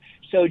BA5.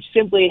 So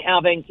simply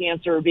having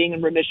cancer or being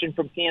in remission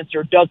from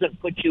cancer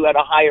doesn't put you at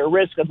a higher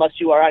risk unless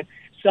you are on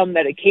some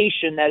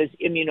medication that is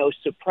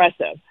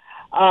immunosuppressive.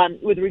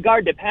 With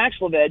regard to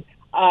Paxlovid,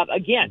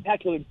 again,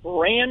 Paxlovid,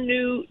 brand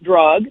new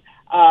drug,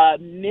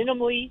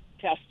 minimally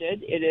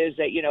tested. It is,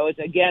 it's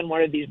again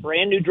one of these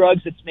brand new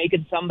drugs that's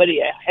making somebody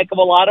a heck of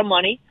a lot of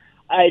money.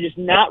 It is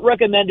not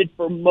recommended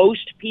for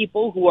most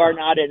people who are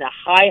not in a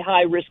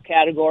high risk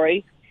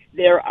category.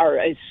 There are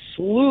a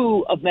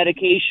slew of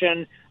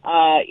medication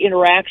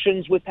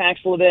interactions with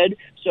Paxlovid.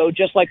 So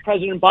just like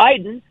President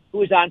Biden, who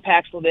was on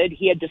Paxlovid,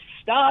 he had to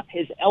stop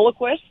his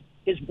Eliquis,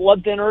 his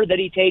blood thinner that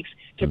he takes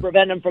to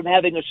prevent him from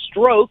having a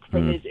stroke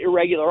from his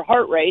irregular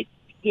heart rate.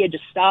 He had to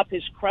stop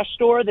his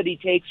Crestor that he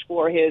takes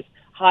for his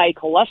high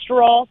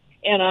cholesterol,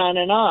 and on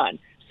and on.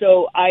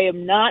 So I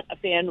am not a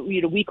fan.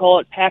 We call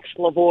it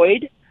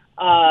Paxlovid.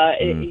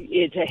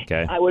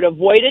 I would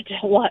avoid it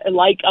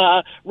like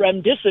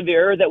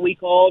remdesivir that we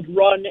called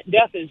Run,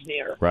 Death is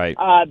Near. Right.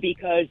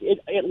 Because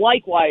it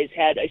likewise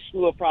had a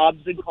slew of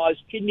problems and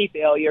caused kidney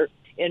failure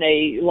in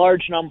a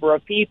large number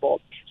of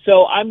people.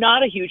 So I'm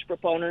not a huge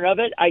proponent of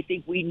it. I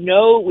think we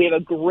have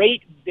a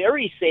great,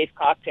 very safe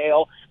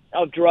cocktail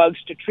of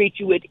drugs to treat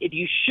you with if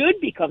you should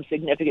become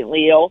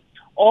significantly ill.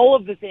 All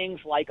of the things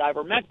like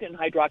ivermectin,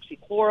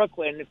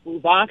 hydroxychloroquine,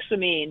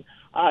 fluvoxamine,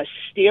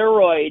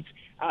 steroids,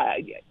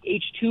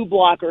 H2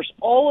 blockers,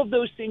 all of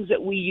those things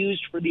that we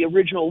used for the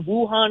original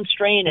Wuhan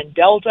strain and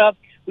Delta,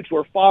 which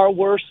were far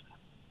worse,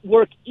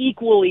 work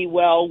equally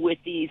well with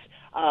these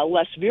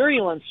less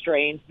virulent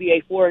strains,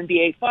 BA4 and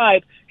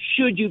BA5,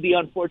 should you be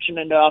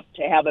unfortunate enough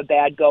to have a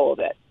bad go of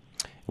it.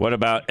 What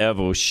about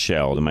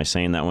Evusheld? Am I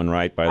saying that one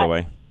right, by the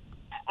way?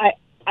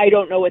 I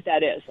don't know what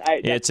that is.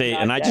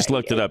 I just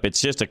looked it up.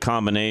 It's just a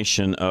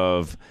combination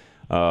of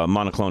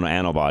monoclonal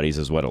antibodies,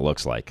 is what it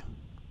looks like.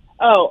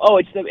 Oh,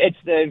 it's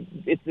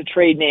the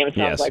trade name. It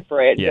sounds like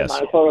for it. Yes.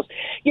 The monoclonals.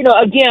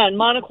 Again,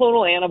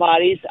 monoclonal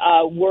antibodies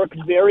work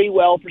very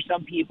well for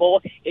some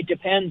people. It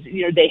depends.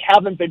 They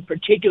haven't been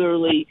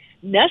particularly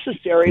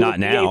necessary with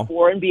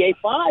BA4 and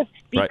BA5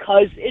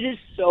 because it is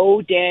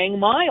so dang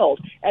mild.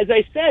 As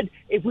I said,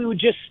 if we would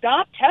just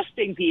stop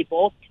testing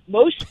people,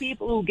 most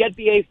people who get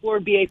BA4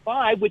 and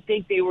BA5 would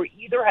think they were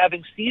either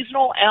having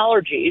seasonal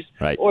allergies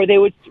or they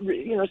would,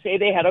 say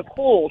they had a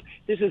cold.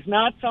 This is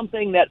not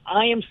something that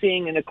I am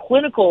seeing in a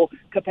clinical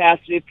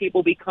capacity of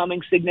people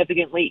becoming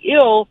significantly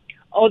ill,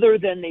 other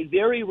than the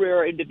very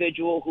rare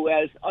individual who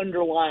has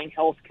underlying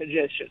health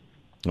conditions.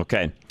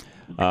 Okay.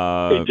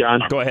 Hey,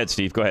 John. Go ahead,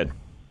 Steve. Go ahead.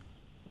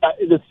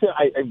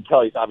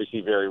 Kelly's obviously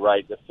very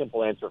right. The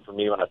simple answer for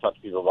me when I talk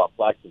to people about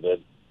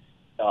Paxlovid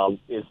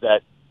is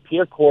that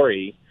Pierre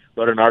Corey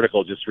wrote an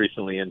article just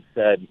recently and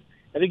said,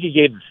 I think he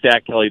gave the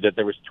stat, Kelly, that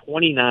there was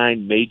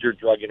 29 major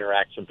drug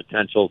interaction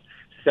potentials,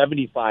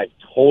 75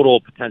 total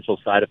potential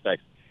side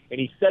effects. And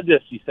he said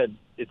this, he said,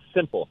 it's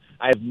simple.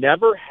 I have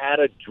never had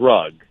a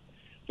drug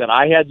that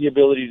I had the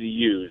ability to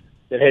use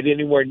that had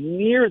anywhere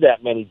near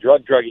that many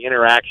drug-drug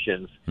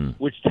interactions,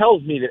 which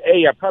tells me that,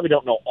 A, I probably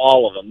don't know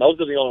all of them.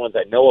 Those are the only ones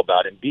I know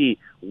about. And B,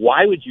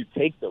 why would you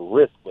take the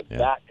risk with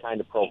that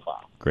kind of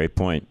profile? Great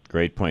point.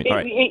 Great point. All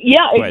right.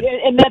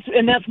 And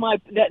that's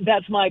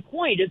my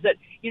point, is that,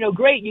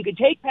 great, you could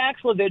take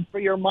Paxlovid for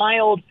your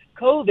mild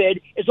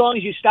COVID as long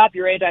as you stop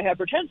your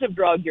antihypertensive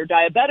drug, your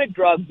diabetic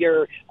drug,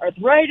 your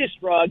arthritis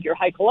drug, your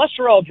high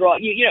cholesterol drug.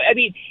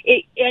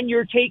 And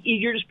you're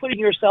just putting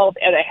yourself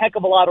at a heck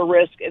of a lot of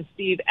risk. And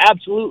Steve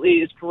absolutely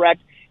is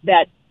correct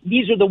that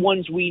these are the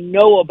ones we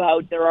know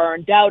about. There are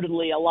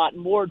undoubtedly a lot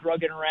more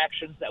drug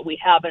interactions that we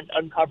haven't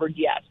uncovered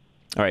yet.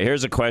 All right,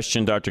 here's a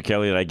question, Dr.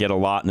 Kelly, that I get a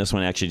lot, and this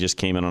one actually just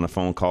came in on a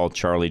phone call.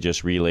 Charlie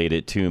just relayed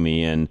it to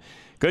me, and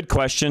good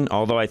question,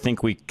 although I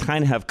think we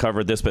kind of have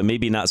covered this, but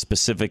maybe not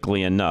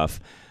specifically enough.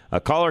 A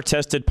caller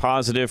tested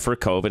positive for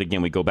COVID.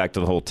 Again, we go back to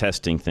the whole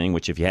testing thing,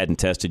 which if you hadn't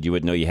tested, you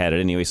would know you had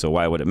it anyway, so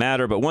why would it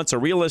matter? But wants a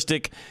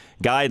realistic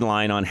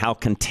guideline on how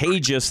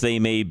contagious they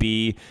may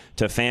be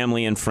to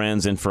family and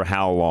friends and for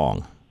how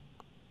long.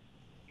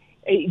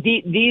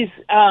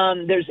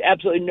 There's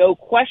absolutely no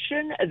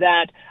question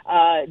that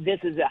this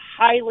is a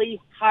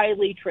highly,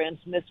 highly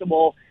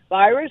transmissible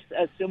virus,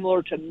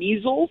 similar to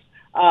measles,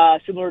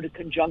 similar to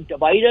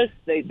conjunctivitis,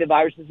 the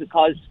viruses that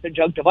cause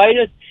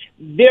conjunctivitis,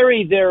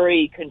 very,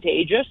 very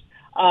contagious.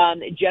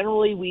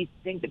 Generally, we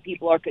think that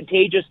people are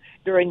contagious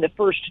during the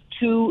first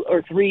 2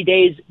 or 3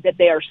 days that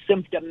they are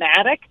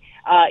symptomatic.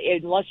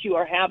 Unless you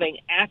are having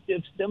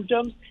active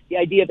symptoms, the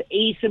idea of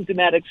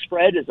asymptomatic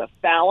spread is a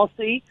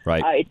fallacy.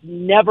 Right. It's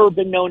never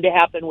been known to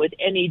happen with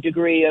any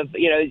degree of,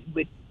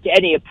 with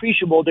any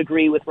appreciable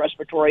degree with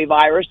respiratory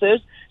viruses.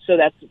 So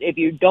that's, if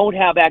you don't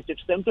have active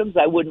symptoms,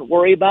 I wouldn't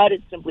worry about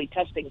it. Simply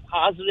testing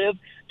positive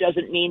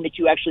doesn't mean that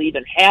you actually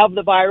even have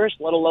the virus,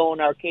 let alone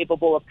are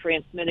capable of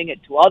transmitting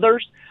it to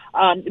others.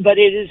 But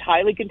it is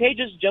highly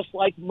contagious, just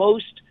like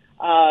most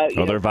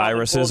other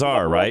viruses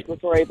are, right?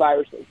 Respiratory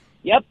viruses.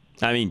 Yep.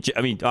 I mean,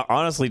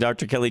 honestly,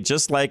 Dr. Kelly,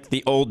 just like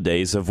the old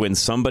days of when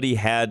somebody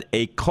had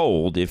a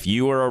cold, if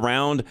you were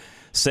around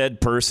said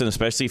person,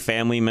 especially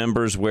family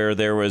members, where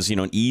there was,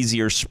 an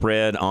easier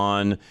spread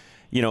on,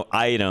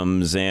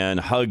 items and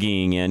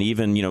hugging and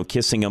even,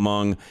 kissing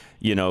among,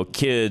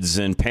 kids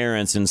and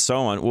parents and so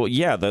on. Well,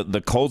 yeah,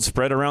 the cold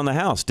spread around the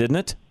house, didn't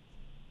it?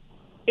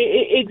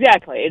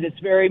 Exactly, and it's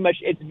very,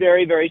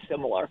 very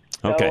similar.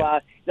 Okay.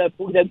 So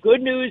the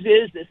good news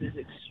is this is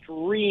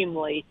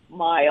extremely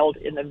mild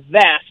in the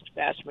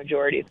vast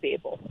majority of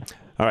people.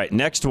 All right,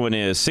 next one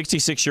is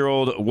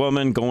 66-year-old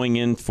woman going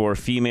in for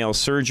female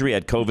surgery,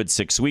 had COVID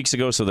 6 weeks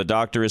ago, so the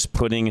doctor is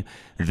putting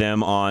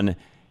them on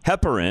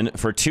heparin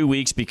for 2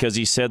 weeks because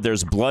he said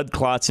there's blood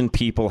clots in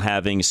people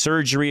having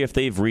surgery if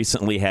they've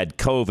recently had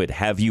COVID.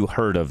 Have you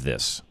heard of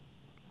this?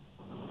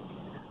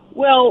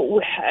 Well,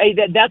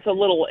 that's a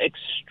little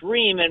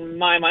extreme in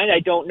my mind. I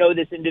don't know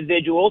this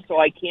individual, so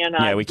I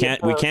cannot. Yeah, we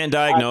can't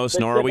diagnose,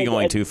 nor are we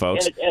going to,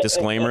 folks.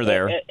 Disclaimer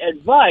there.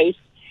 Advice.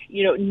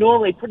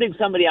 Normally putting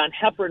somebody on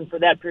heparin for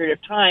that period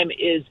of time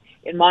is,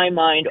 in my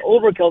mind,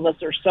 overkill unless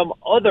there's some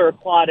other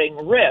clotting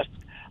risk.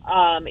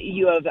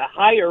 You have a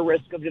higher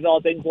risk of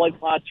developing blood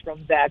clots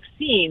from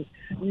vaccines.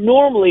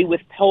 Normally with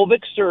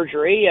pelvic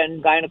surgery,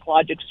 and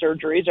gynecologic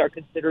surgeries are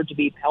considered to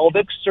be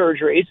pelvic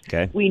surgeries,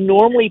 okay, we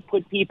normally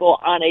put people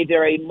on a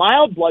very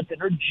mild blood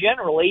thinner,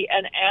 generally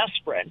an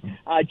aspirin.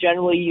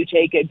 Generally you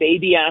take a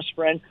baby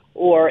aspirin,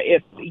 or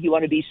if you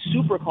want to be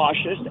super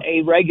cautious,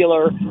 a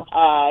regular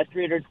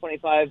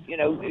 325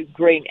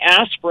 grain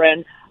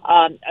aspirin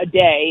a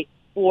day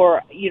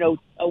for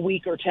a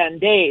week or 10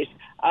 days.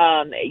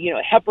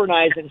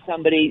 Heparinizing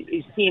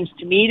somebody seems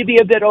to me to be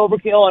a bit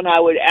overkill, and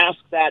I would ask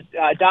that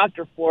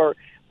doctor for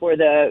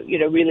the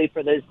really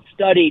for the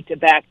study to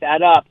back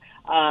that up.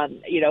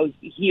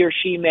 He or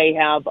she may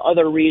have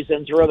other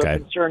reasons or other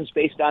concerns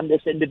based on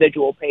this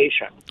individual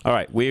patient. All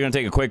right, we're going to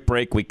take a quick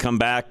break. We come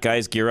back,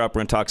 guys, gear up. We're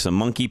going to talk some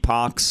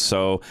monkeypox,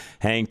 so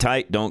hang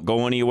tight. Don't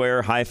go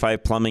anywhere. High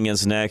Five Plumbing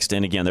is next.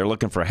 And again, they're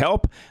looking for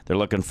help. They're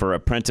looking for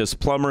apprentice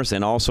plumbers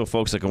and also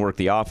folks that can work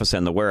the office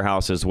and the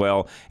warehouse as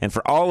well. And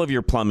for all of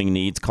your plumbing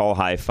needs, call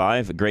High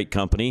Five, a great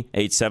company,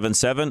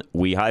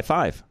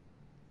 877-WE-HIGH-FIVE.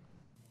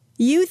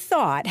 You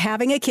thought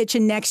having a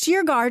kitchen next to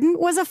your garden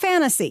was a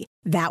fantasy.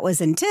 That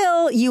was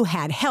until you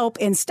had help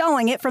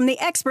installing it from the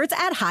experts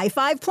at High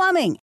Five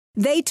Plumbing.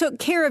 They took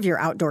care of your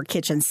outdoor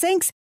kitchen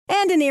sinks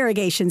and an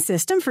irrigation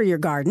system for your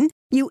garden.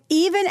 You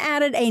even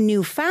added a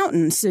new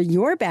fountain so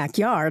your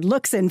backyard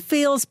looks and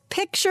feels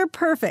picture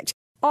perfect.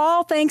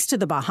 All thanks to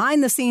the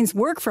behind-the-scenes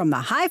work from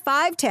the High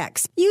Five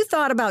techs. You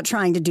thought about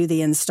trying to do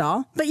the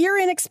install, but you're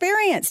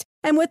inexperienced.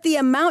 And with the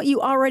amount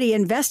you already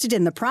invested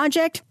in the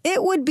project,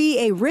 it would be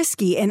a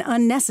risky and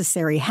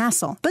unnecessary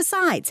hassle.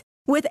 Besides,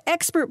 with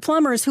expert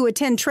plumbers who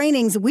attend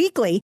trainings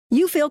weekly,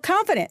 you feel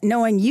confident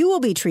knowing you will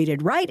be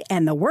treated right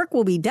and the work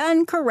will be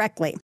done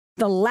correctly.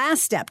 The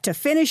last step to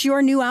finish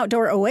your new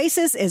outdoor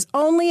oasis is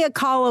only a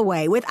call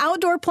away with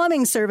outdoor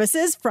plumbing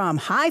services from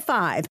High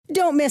Five.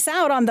 Don't miss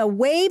out on the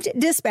waived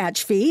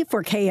dispatch fee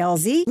for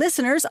KLZ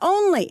listeners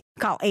only.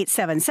 Call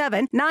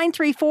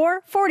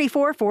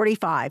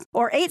 877-934-4445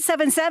 or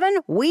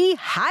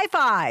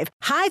 877-WE-HIGH-FIVE.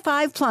 High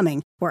Five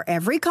Plumbing, where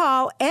every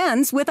call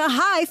ends with a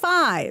high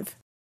five.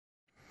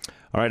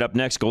 All right, up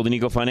next, Golden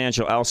Eagle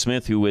Financial. Al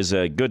Smith, who is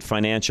a good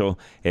financial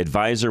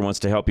advisor, wants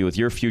to help you with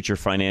your future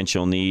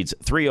financial needs.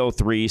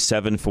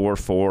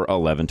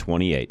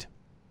 303-744-1128.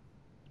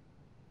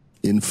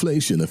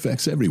 Inflation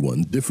affects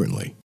everyone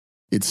differently.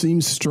 It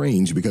seems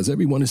strange because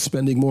everyone is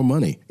spending more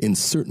money in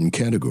certain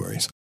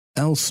categories.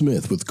 Al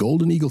Smith with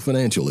Golden Eagle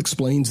Financial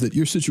explains that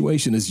your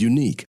situation is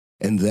unique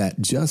and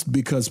that just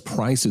because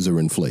prices are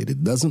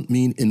inflated doesn't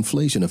mean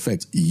inflation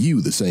affects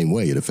you the same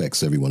way it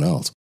affects everyone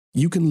else.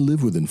 You can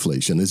live with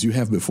inflation as you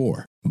have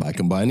before by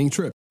combining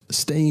trips,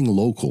 staying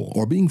local,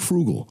 or being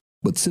frugal.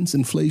 But since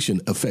inflation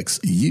affects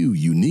you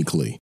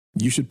uniquely,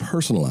 you should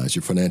personalize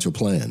your financial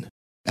plan.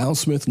 Al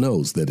Smith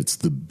knows that it's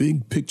the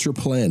big picture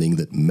planning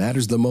that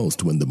matters the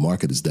most when the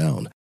market is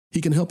down. He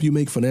can help you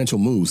make financial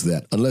moves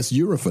that, unless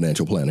you're a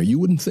financial planner, you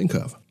wouldn't think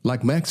of,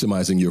 like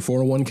maximizing your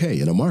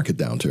 401k in a market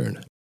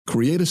downturn.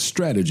 Create a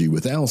strategy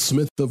with Al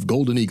Smith of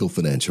Golden Eagle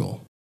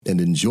Financial and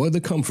enjoy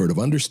the comfort of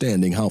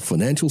understanding how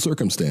financial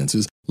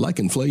circumstances, like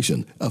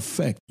inflation,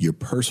 affect your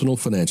personal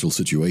financial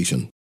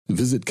situation.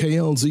 Visit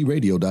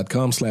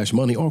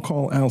klzradio.com/money or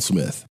call Al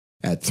Smith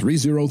at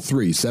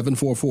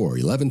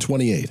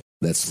 303-744-1128.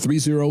 That's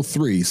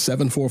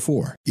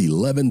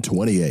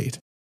 303-744-1128.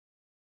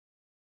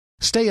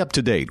 Stay up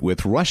to date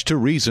with Rush to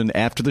Reason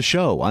after the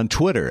show on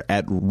Twitter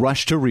at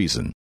Rush to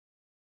Reason.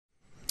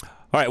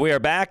 All right, we are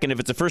back, and if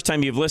it's the first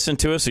time you've listened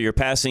to us or you're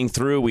passing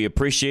through, we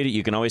appreciate it.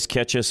 You can always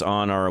catch us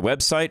on our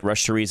website,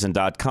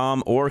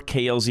 rushtoreason.com or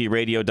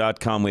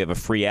klzradio.com. We have a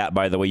free app,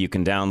 by the way, you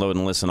can download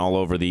and listen all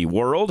over the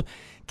world.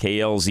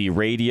 KLZ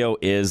Radio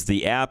is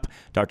the app.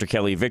 Dr.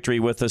 Kelly Victory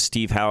with us,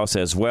 Steve House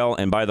as well.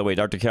 And by the way,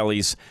 Dr.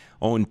 Kelly's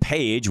own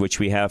page, which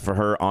we have for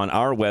her on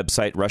our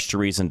website,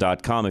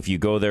 rushtoreason.com. If you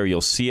go there, you'll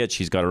see it.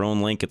 She's got her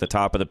own link at the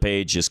top of the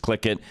page. Just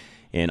click it.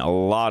 And a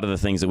lot of the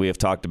things that we have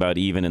talked about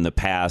even in the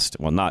past,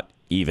 well, not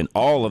even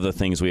all of the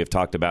things we have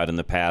talked about in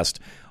the past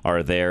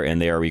are there, and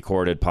they are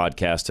recorded,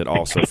 podcasted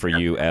also for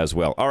you as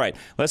well. All right,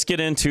 let's get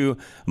into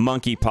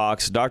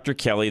monkeypox. Dr.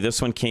 Kelly,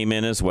 this one came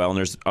in as well, and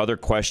there's other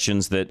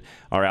questions that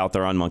are out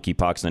there on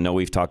monkeypox, and I know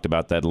we've talked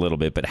about that a little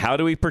bit, but how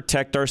do we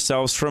protect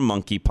ourselves from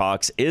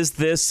monkeypox? Is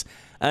this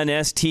an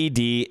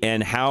STD,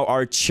 and how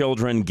are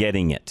children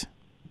getting it?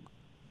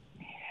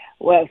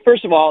 Well,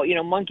 first of all,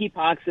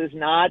 monkeypox is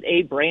not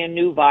a brand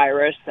new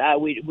virus.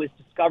 It was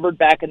discovered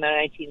back in the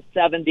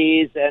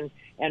 1970s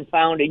and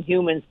found in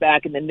humans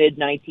back in the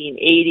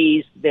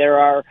mid-1980s. There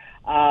are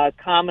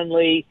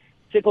commonly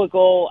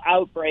cyclical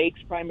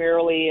outbreaks,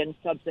 primarily in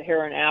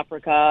sub-Saharan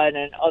Africa and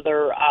in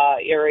other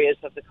areas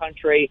of the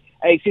country,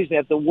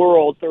 of the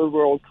world, third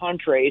world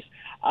countries.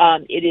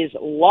 It is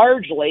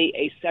largely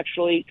a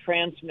sexually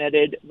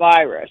transmitted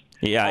virus.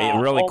 Yeah,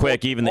 really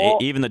quick, even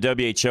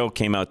the WHO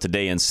came out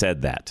today and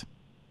said that.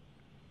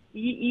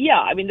 Yeah,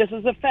 I mean, this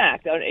is a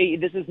fact.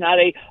 This is not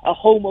a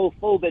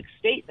homophobic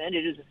statement.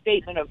 It is a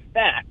statement of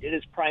fact. It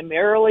is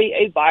primarily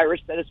a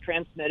virus that is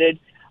transmitted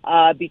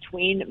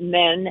between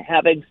men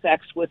having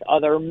sex with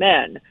other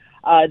men.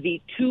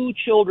 The 2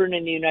 children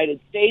in the United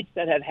States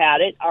that have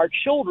had it are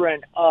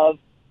children of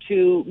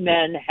 2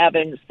 men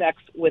having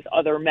sex with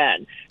other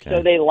men. Okay.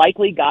 So they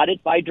likely got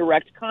it by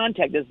direct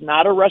contact. It's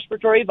not a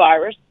respiratory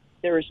virus.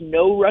 There is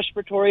no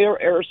respiratory or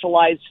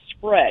aerosolized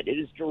spread. It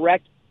is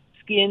direct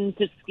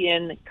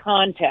skin-to-skin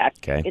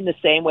contact, in the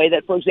same way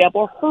that, for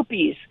example,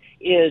 herpes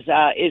is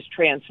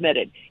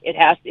transmitted. It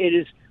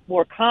is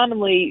more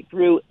commonly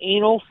through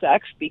anal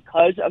sex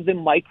because of the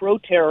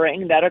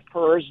micro-tearing that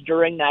occurs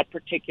during that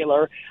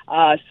particular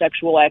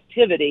sexual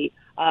activity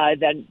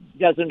that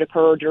doesn't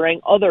occur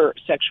during other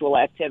sexual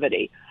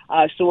activity.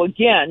 So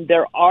again,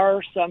 there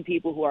are some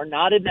people who are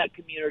not in that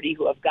community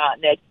who have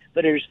gotten it,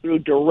 but it is through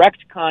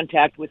direct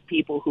contact with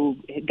people who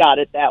got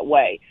it that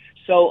way.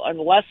 So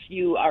unless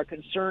you are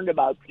concerned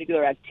about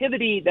particular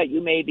activity that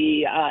you may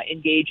be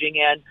engaging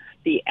in,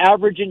 the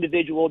average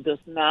individual does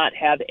not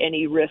have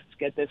any risk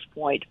at this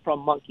point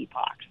from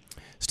monkeypox.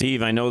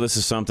 Steve, I know this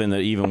is something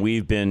that even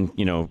we've been,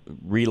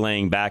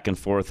 relaying back and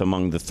forth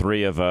among the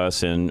 3 of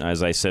us. And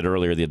as I said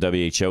earlier,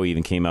 the WHO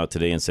even came out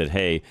today and said,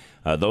 hey,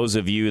 those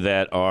of you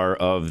that are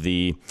of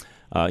the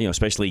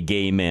especially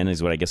gay men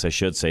is what I guess I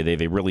should say.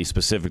 They really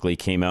specifically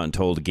came out and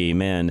told gay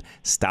men,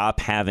 stop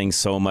having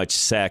so much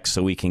sex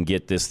so we can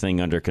get this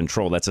thing under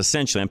control. That's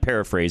essentially, I'm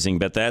paraphrasing,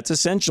 but that's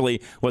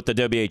essentially what the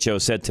WHO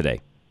said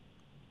today.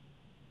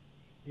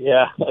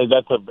 Yeah,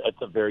 that's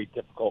a very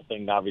difficult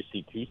thing,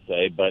 obviously, to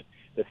say, but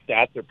the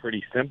stats are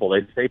pretty simple.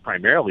 They say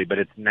primarily, but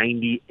it's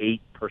 98%.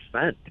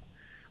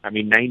 I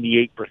mean,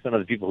 98% of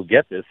the people who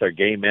get this are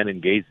gay men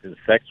engaged in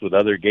sex with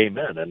other gay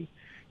men. And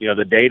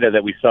the data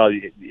that we saw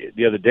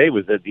the other day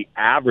was that the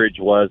average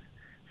was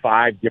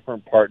 5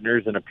 different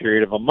partners in a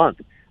period of a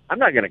month. I'm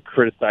not going to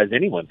criticize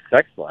anyone's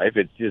sex life.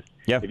 It's just,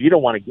 Yeah. if you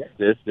don't want to get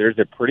this, there's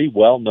a pretty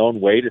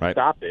well-known way to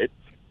stop it,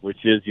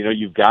 which is,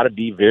 you've got to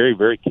be very,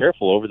 very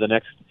careful over the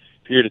next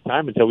period of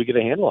time until we get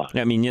a handle on it.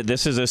 I mean,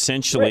 this is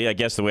essentially, I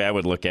guess the way I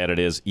would look at it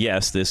is,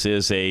 yes, this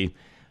is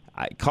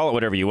I call it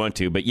whatever you want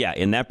to, but yeah,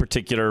 in that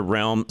particular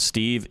realm,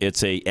 Steve,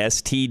 it's a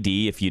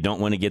STD. If you don't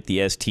want to get the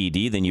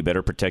STD, then you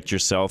better protect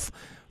yourself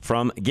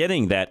from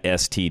getting that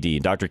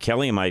STD. Dr.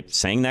 Kelly, am I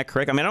saying that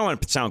correct? I mean, I don't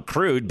want to sound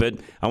crude, but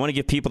I want to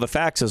give people the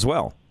facts as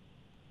well.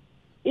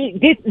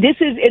 This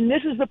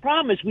is the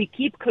problem, is we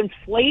keep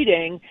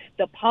conflating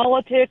the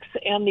politics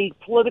and the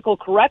political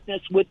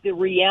correctness with the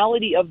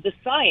reality of the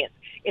science.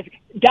 If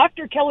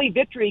Dr. Kelly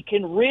Victory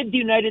can rid the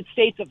United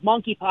States of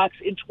monkeypox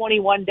in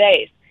 21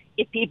 days,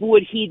 if people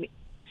would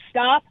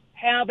stop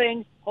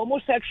having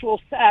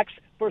homosexual sex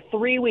for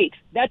 3 weeks,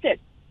 that's it.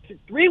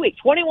 3 weeks,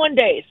 21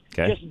 days.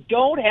 Okay. Just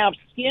don't have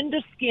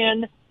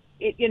skin-to-skin,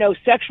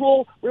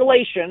 sexual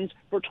relations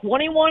for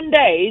 21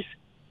 days,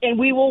 and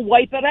we will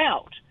wipe it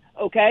out.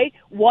 Okay?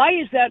 Why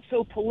is that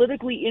so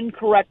politically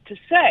incorrect to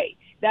say?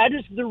 That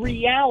is the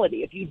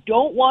reality. If you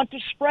don't want to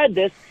spread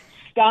this,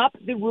 stop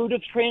the route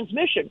of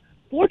transmission.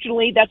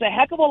 Fortunately, that's a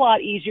heck of a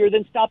lot easier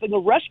than stopping a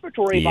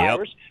respiratory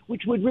virus,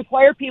 which would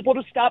require people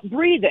to stop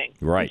breathing,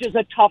 which is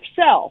a tough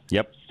sell.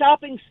 Yep.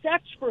 Stopping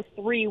sex for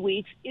 3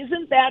 weeks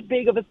isn't that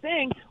big of a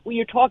thing when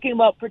you're talking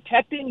about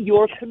protecting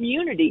your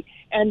community.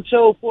 And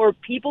so for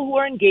people who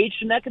are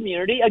engaged in that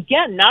community,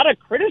 again, not a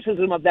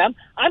criticism of them,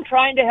 I'm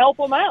trying to help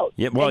them out.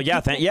 Yeah, well,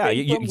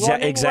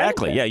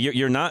 exactly. Yeah,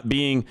 you're not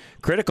being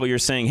critical. You're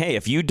saying, hey,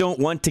 if you don't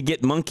want to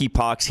get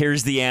monkeypox,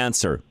 here's the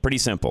answer. Pretty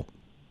simple.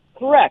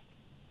 Correct.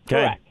 Okay.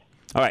 Correct.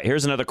 All right,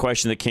 here's another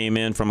question that came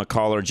in from a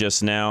caller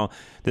just now.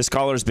 This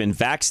caller's been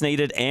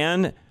vaccinated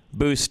and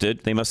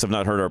boosted. They must have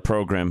not heard our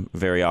program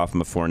very often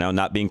before now.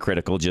 Not being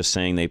critical, just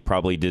saying they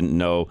probably didn't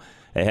know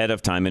ahead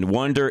of time and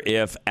wonder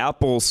if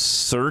Apopectin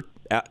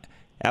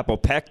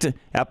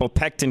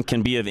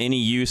can be of any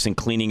use in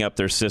cleaning up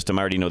their system.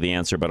 I already know the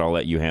answer, but I'll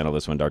let you handle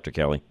this one, Dr.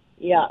 Kelly.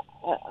 Yeah.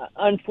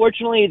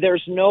 Unfortunately,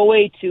 there's no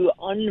way to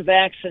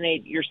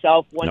unvaccinate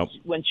yourself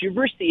once you've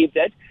received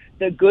it.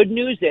 The good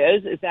news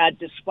is that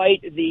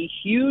despite the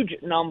huge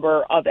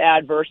number of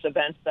adverse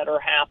events that are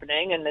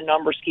happening and the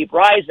numbers keep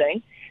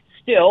rising,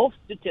 still,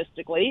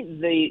 statistically,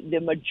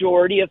 the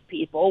majority of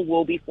people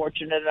will be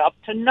fortunate enough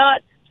to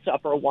not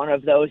suffer one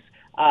of those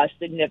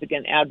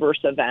significant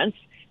adverse events.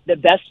 The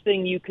best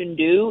thing you can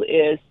do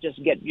is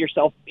just get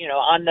yourself,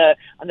 on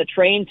the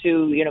train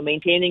to,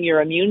 maintaining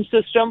your immune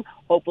system,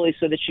 hopefully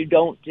so that you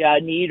don't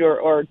need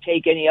or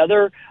take any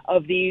other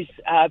of these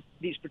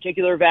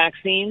particular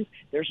vaccines.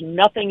 There's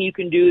nothing you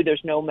can do.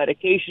 There's no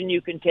medication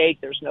you can take.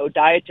 There's no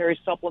dietary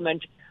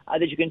supplement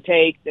that you can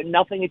take. There's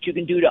nothing that you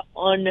can do to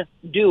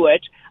undo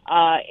it.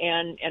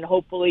 And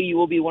hopefully you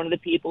will be one of the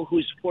people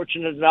who's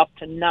fortunate enough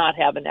to not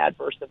have an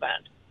adverse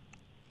event.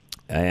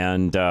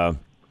 And,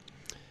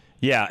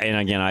 yeah, and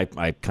again,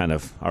 I kind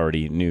of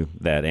already knew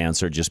that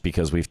answer just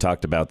because we've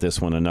talked about this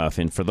one enough.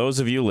 And for those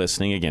of you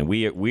listening, again,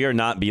 we are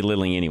not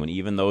belittling anyone,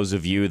 even those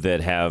of you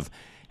that have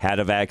had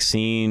a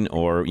vaccine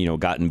or,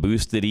 gotten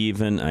boosted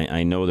even.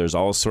 I know there's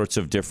all sorts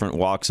of different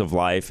walks of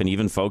life and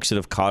even folks that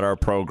have caught our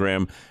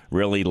program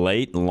really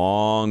late,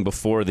 long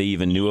before they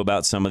even knew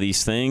about some of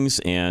these things.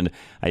 And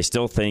I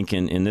still think,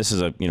 and this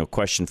is a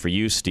question for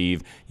you,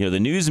 Steve, the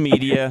news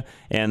media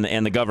and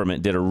the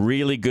government did a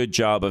really good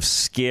job of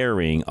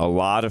scaring a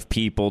lot of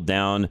people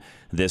down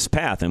this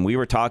path. And we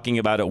were talking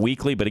about it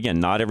weekly, but again,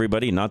 not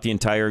everybody, not the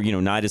entire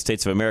United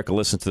States of America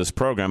listens to this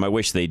program. I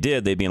wish they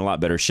did. They'd be in a lot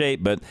better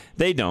shape, but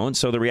they don't.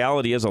 So the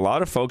reality is a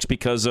lot of folks,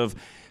 because of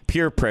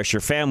peer pressure,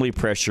 family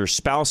pressure,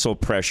 spousal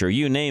pressure,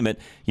 you name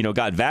it,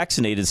 got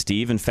vaccinated,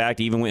 Steve. In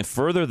fact, even went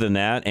further than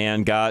that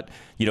and got,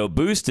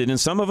 boosted. And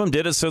some of them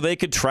did it so they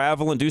could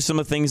travel and do some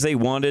of the things they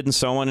wanted and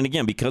so on. And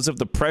again, because of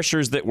the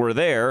pressures that were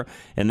there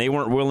and they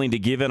weren't willing to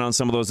give in on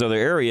some of those other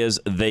areas,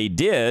 they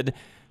did.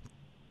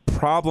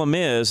 Problem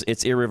is,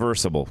 it's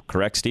irreversible.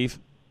 Correct, Steve?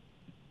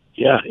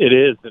 Yeah, it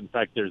is. In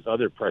fact, there's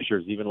other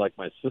pressures, even like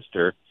my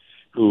sister,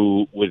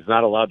 who was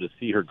not allowed to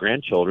see her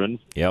grandchildren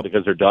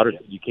because her daughter,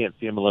 you can't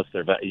see them unless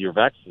you're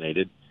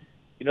vaccinated.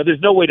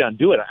 There's no way to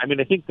undo it. I mean,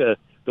 I think the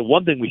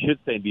one thing we should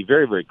say and be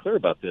very, very clear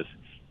about this,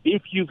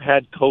 if you've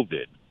had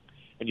COVID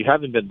and you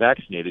haven't been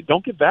vaccinated,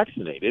 don't get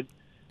vaccinated,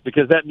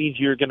 because that means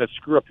you're going to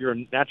screw up your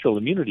natural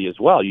immunity as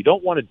well. You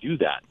don't want to do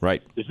that.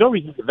 Right. There's no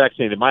reason to get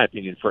vaccinated, in my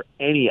opinion, for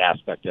any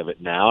aspect of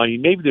it now. I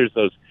mean, maybe there's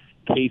those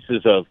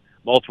cases of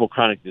multiple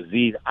chronic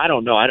disease. I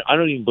don't know. I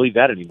don't even believe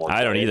that anymore.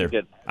 I don't either.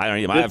 I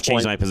have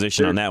changed my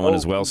position on that one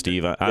as well,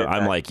 Steve.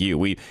 I'm like you.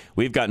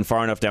 We've gotten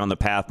far enough down the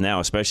path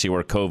now, especially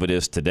where COVID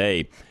is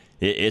today.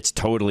 It's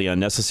totally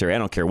unnecessary. I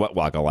don't care what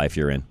walk of life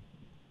you're in.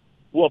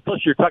 Well,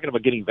 plus you're talking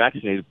about getting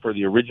vaccinated for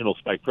the original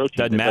spike protein.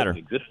 Doesn't matter.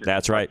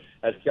 That's right.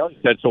 As Kelly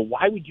said, so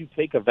why would you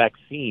take a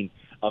vaccine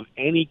of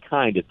any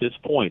kind at this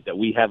point that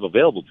we have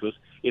available to us?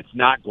 It's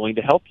not going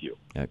to help you.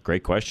 Yeah,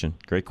 great question.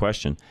 Great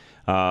question.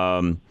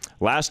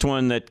 Last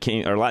one that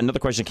came, or another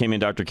question came in,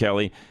 Dr.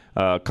 Kelly.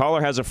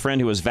 Caller has a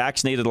friend who was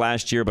vaccinated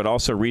last year but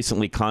also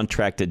recently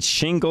contracted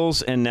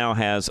shingles and now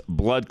has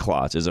blood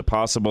clots. Is it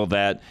possible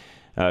that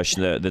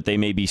that they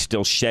may be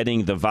still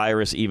shedding the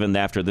virus even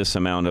after this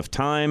amount of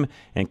time?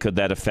 And could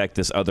that affect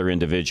this other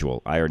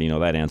individual? I already know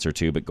that answer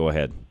too, but go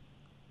ahead.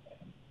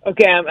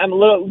 Okay, I'm a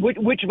little.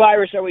 Which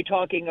virus are we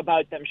talking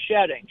about them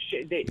shedding?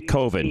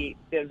 COVID.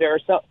 The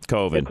varicella.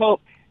 COVID.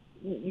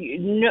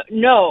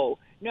 No,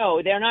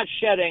 they're not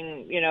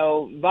shedding,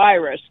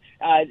 virus.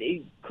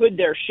 Could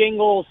their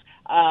shingles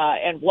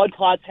and blood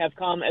clots have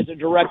come as a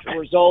direct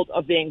result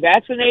of being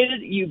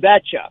vaccinated? You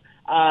betcha.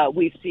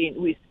 We've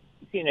seen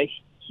a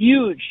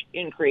huge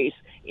increase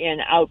in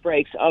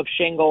outbreaks of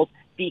shingles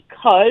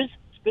because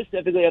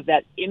specifically of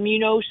that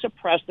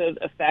immunosuppressive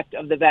effect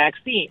of the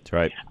vaccine. That's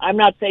right. I'm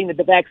not saying that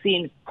the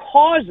vaccine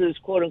causes,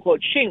 quote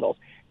unquote, shingles.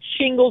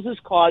 Shingles is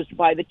caused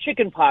by the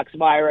chickenpox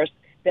virus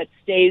that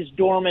stays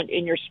dormant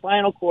in your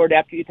spinal cord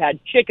after you've had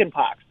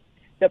chickenpox.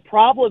 The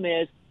problem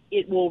is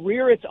it will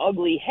rear its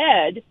ugly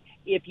head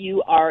if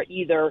you are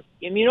either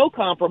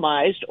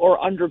immunocompromised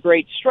or under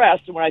great stress.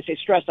 And when I say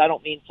stress, I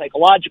don't mean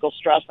psychological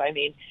stress. I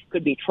mean, it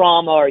could be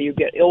trauma or you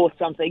get ill with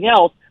something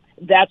else.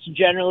 That's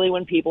generally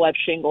when people have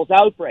shingles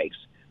outbreaks.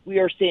 We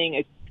are seeing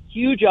a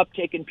huge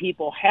uptick in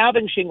people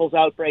having shingles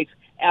outbreaks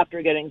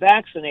after getting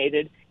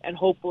vaccinated. And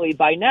hopefully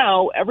by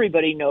now,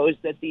 everybody knows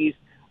that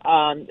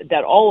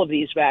that all of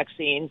these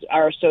vaccines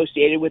are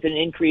associated with an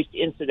increased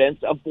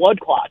incidence of blood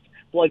clots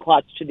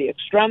to the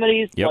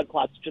extremities, blood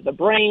clots to the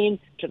brain,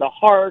 to the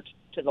heart,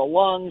 to the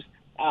lungs.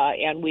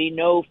 And we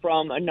know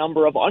from a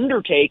number of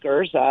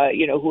undertakers,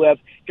 who have,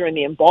 during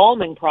the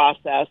embalming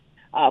process,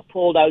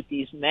 pulled out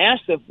these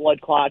massive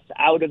blood clots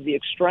out of the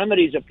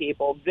extremities of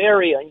people,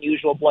 very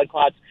unusual blood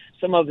clots,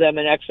 some of them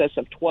in excess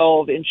of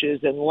 12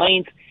 inches in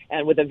length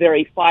and with a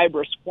very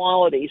fibrous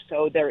quality.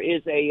 So there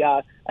is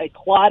a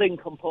clotting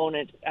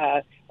component,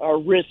 or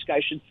risk,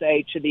 I should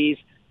say, to these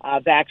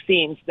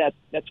vaccines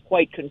that's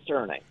quite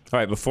concerning. All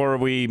right, before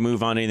we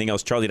move on to anything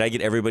else, Charlie, did I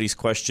get everybody's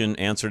question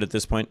answered at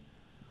this point?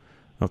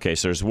 Okay,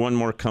 so there's one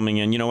more coming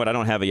in. You know what? I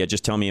don't have it yet.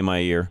 Just tell me in my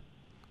ear,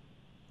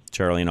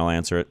 Charlie, and I'll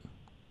answer it.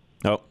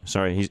 Oh,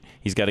 sorry.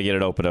 He's got to get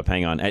it opened up.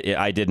 Hang on.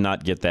 I did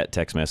not get that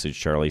text message,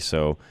 Charlie.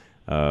 So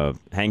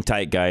hang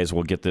tight, guys.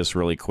 We'll get this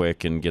really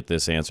quick and get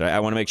this answer. I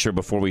want to make sure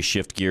before we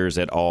shift gears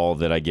at all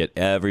that I get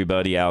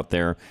everybody out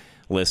there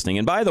listening.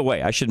 And by the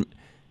way, I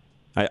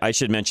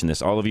should mention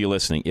this, all of you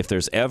listening. If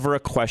there's ever a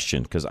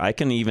question, because I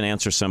can even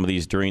answer some of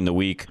these during the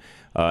week,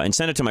 and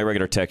send it to my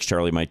regular text,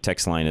 Charlie. My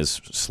text line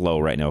is slow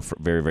right now,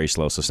 very, very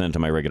slow. So send it to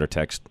my regular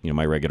text,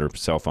 my regular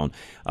cell phone.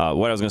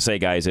 What I was going to say,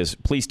 guys, is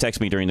please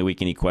text me during the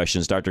week any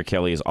questions. Dr.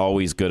 Kelly is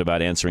always good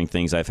about answering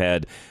things. I've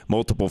had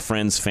multiple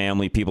friends,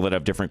 family, people that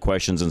have different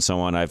questions and so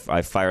on.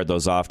 I've fired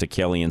those off to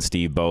Kelly and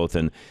Steve both,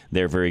 and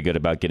they're very good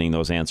about getting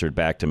those answered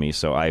back to me.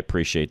 So I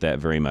appreciate that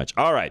very much.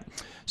 All right.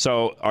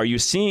 So are you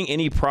seeing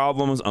any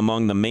problems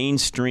among the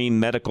mainstream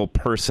medical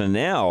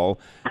personnel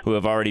who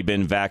have already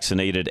been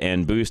vaccinated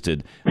and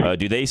boosted?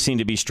 Do they seem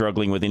to be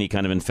struggling with any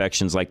kind of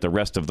infections like the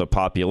rest of the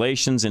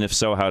populations? And if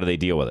so, how do they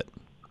deal with it?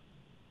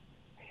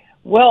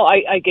 Well,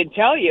 I can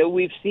tell you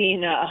we've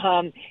seen,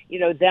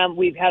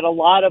 we've had a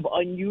lot of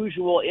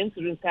unusual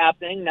incidents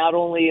happening, not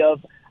only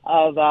of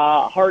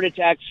heart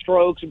attacks,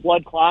 strokes,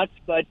 blood clots,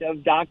 but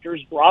of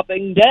doctors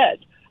dropping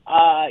dead.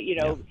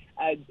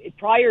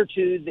 Prior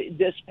to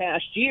this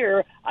past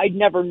year, I'd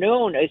never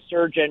known a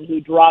surgeon who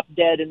dropped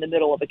dead in the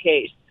middle of a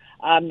case.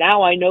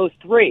 Now I know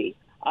 3.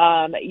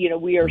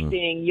 We are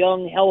seeing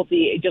young,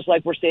 healthy, just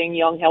like we're seeing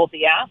young,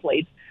 healthy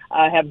athletes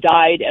have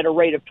died at a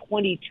rate of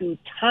 22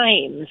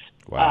 times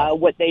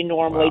what they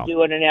normally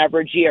do in an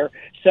average year.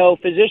 So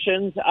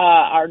physicians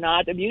are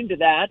not immune to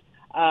that,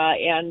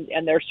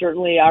 and there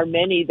certainly are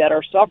many that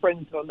are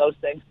suffering from those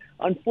things.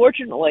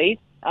 Unfortunately,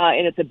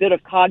 and it's a bit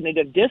of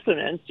cognitive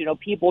dissonance.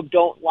 People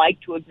don't like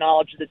to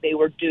acknowledge that they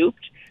were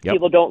duped. Yep.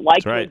 People don't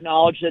like to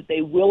acknowledge that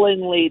they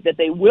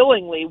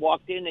willingly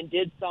walked in and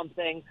did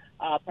something,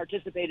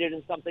 participated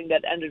in something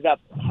that ended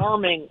up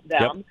harming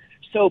them. Yep.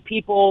 So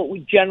people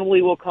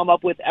generally will come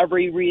up with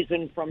every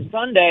reason from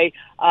Sunday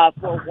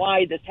for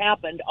why this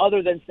happened,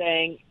 other than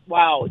saying,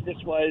 "Wow, this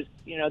was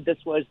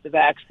the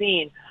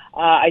vaccine."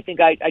 I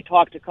think I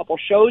talked a couple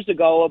shows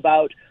ago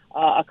about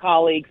a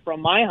colleague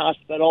from my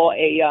hospital,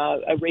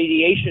 a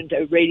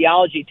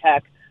radiology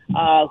tech,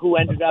 who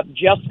ended up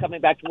just coming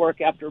back to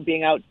work after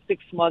being out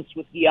 6 months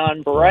with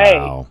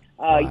Guillain-Barré.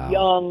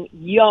 Wow.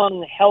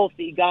 Young,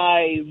 healthy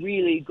guy,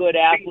 really good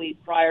athlete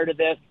prior to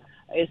this,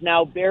 is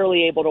now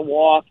barely able to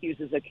walk,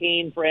 uses a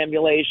cane for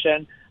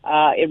ambulation.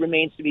 It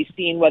remains to be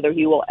seen whether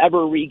he will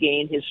ever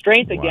regain his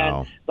strength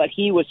again, but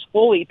he was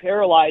fully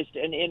paralyzed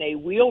and in a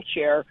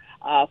wheelchair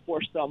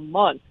for some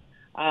months.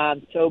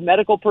 So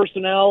medical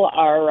personnel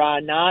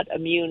are not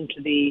immune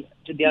to the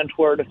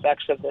untoward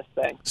effects of this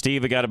thing.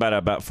 Steve, we got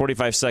about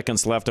 45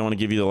 seconds left. I want to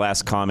give you the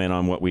last comment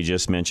on what we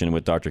just mentioned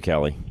with Dr.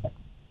 Kelly.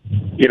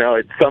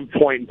 At some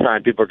point in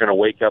time, people are going to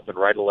wake up and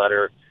write a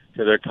letter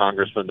to their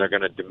congressman. They're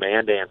going to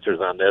demand answers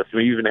on this.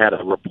 We even had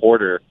a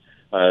reporter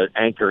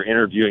anchor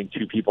interviewing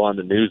two people on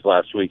the news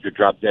last week who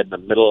dropped dead in the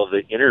middle of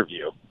the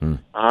interview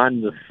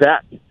on the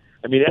set.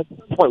 I mean, at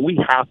some point, we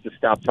have to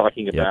stop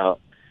talking about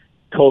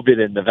COVID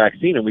and the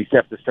vaccine, and we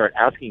have to start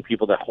asking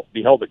people to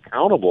be held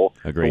accountable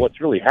for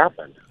what's really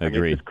happened. Agreed.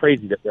 I mean, it's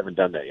crazy that we haven't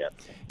done that yet.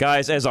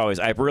 Guys, as always,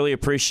 I really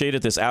appreciate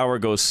it. This hour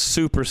goes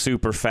super,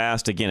 super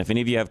fast. Again, if any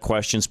of you have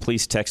questions,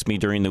 please text me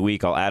during the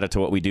week. I'll add it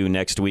to what we do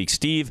next week.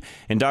 Steve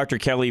and Dr.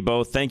 Kelly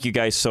both, thank you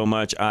guys so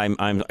much.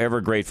 I'm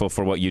ever grateful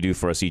for what you do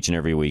for us each and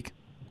every week.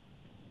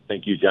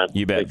 Thank you, John.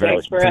 You bet.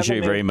 Appreciate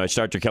it very much.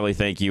 Dr. Kelly,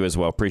 thank you as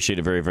well. Appreciate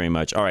it very, very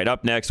much. All right,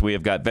 up next, we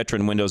have got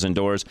Veteran Windows and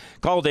Doors.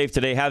 Call Dave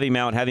today. Have him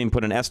out. Have him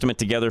put an estimate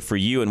together for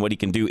you and what he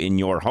can do in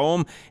your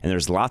home. And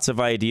there's lots of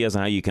ideas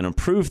on how you can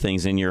improve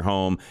things in your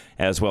home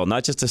as well,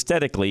 not just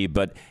aesthetically,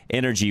 but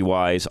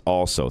energy-wise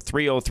also.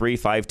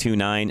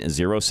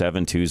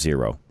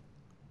 303-529-0720.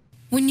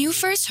 When you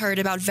first heard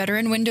about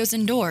Veteran Windows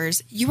and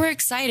Doors, you were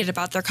excited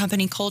about their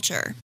company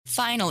culture.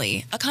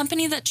 Finally, a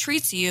company that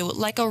treats you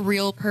like a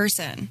real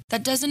person,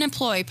 that doesn't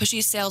employ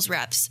pushy sales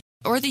reps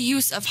or the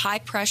use of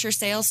high-pressure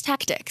sales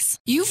tactics.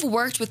 You've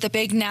worked with the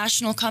big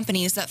national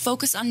companies that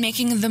focus on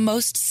making the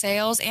most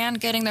sales and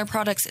getting their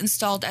products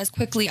installed as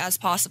quickly as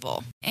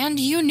possible. And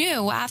you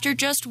knew, after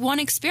just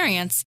one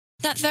experience,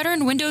 that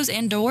Veteran Windows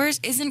and Doors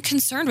isn't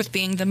concerned with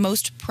being the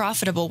most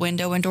profitable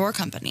window and door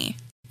company.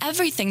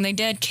 Everything they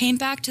did came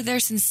back to their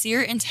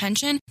sincere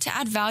intention to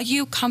add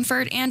value,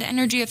 comfort, and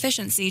energy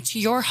efficiency to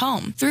your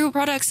home through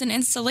products and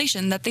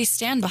installation that they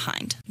stand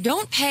behind.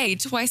 Don't pay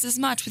twice as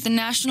much with a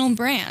national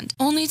brand,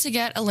 only to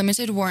get a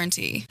limited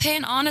warranty. Pay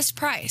an honest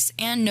price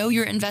and know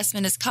your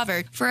investment is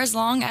covered for as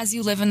long as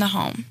you live in the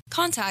home.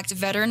 Contact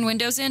Veteran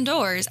Windows and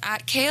Doors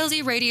at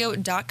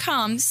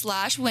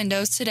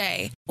klzradio.com/windows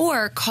today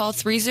or call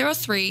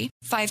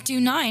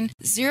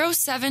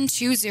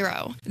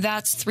 303-529-0720.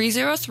 That's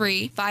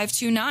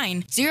 303-529-0720.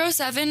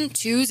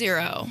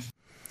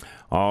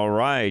 All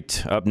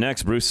right. Up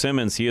next, Bruce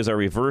Simmons. He is our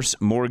reverse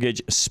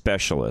mortgage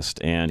specialist,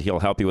 and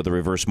he'll help you with a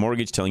reverse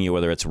mortgage, telling you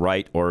whether it's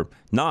right or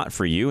not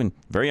for you. And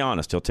very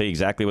honest, he'll tell you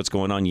exactly what's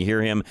going on. You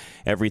hear him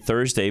every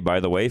Thursday, by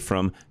the way,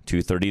 from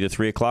 2:30 to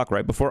 3 o'clock,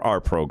 right before our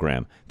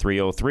program.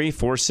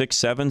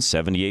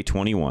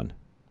 303-467-7821.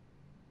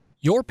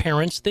 Your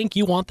parents think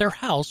you want their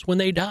house when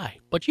they die,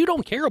 but you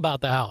don't care about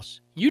the house.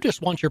 You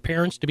just want your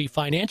parents to be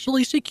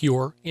financially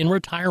secure in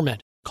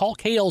retirement. Call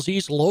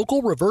KLZ's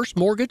local reverse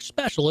mortgage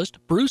specialist,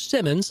 Bruce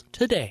Simmons,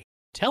 today.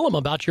 Tell him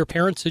about your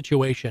parents'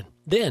 situation.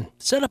 Then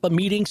set up a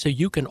meeting so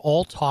you can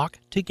all talk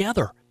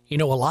together. You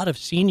know, a lot of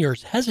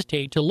seniors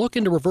hesitate to look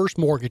into reverse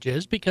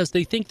mortgages because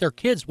they think their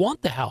kids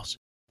want the house,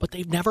 but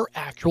they've never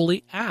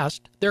actually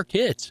asked their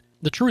kids.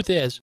 The truth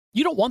is,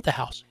 you don't want the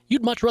house.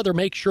 You'd much rather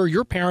make sure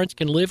your parents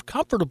can live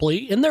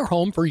comfortably in their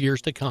home for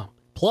years to come.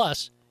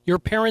 Plus, your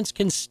parents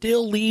can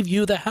still leave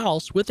you the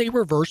house with a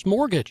reverse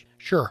mortgage.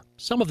 Sure,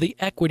 some of the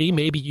equity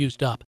may be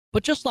used up,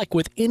 but just like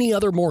with any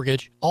other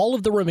mortgage, all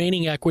of the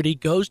remaining equity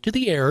goes to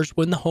the heirs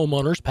when the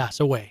homeowners pass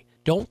away.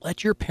 Don't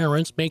let your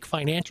parents make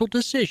financial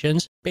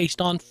decisions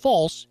based on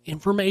false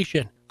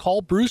information.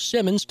 Call Bruce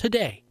Simmons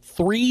today,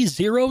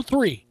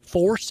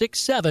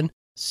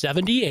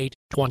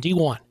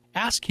 303-467-7821.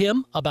 Ask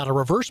him about a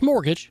reverse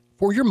mortgage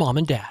for your mom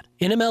and dad.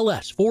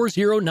 NMLS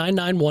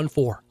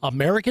 409914.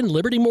 American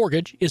Liberty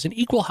Mortgage is an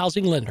equal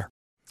housing lender.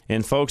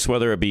 And folks,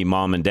 whether it be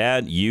mom and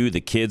dad, you, the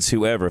kids,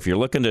 whoever, if you're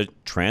looking to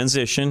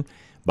transition,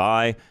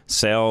 buy,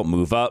 sell,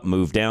 move up,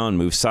 move down,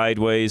 move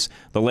sideways,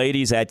 the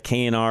ladies at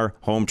K&R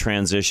Home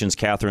Transitions,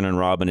 Catherine and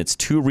Robin, it's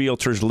two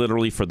realtors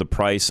literally for the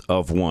price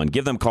of one.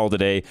 Give them a call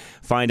today.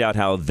 Find out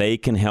how they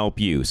can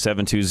help you.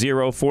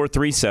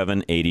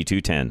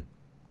 720-437-8210.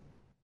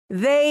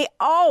 They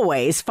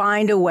always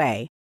find a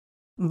way.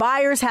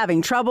 Buyers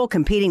having trouble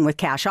competing with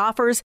cash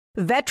offers,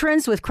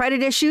 veterans with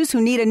credit issues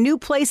who need a new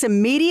place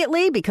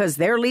immediately because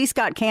their lease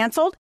got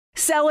canceled,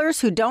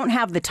 sellers who don't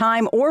have the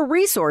time or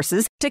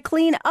resources to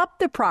clean up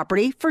the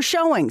property for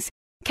showings.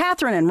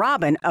 Catherine and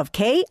Robin of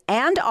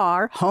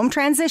K&R Home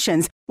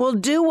Transitions will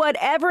do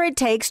whatever it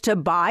takes to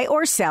buy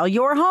or sell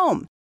your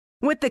home.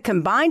 With the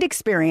combined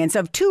experience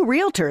of two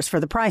realtors for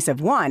the price of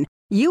one,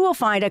 you will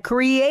find a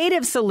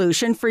creative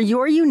solution for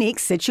your unique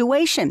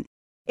situation.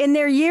 In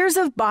their years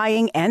of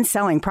buying and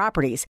selling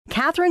properties,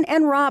 Catherine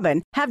and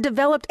Robin have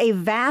developed a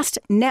vast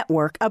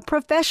network of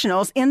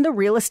professionals in the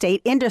real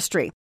estate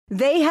industry.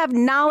 They have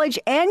knowledge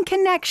and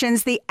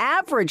connections the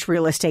average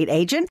real estate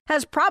agent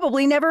has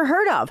probably never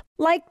heard of,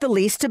 like the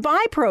Lease to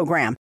Buy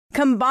program,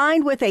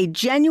 combined with a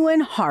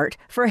genuine heart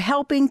for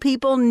helping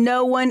people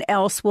no one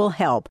else will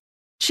help.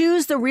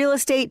 Choose the real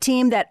estate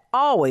team that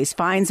always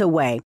finds a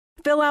way.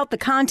 Fill out the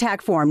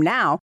contact form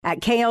now at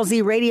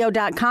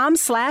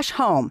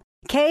klzradio.com/home.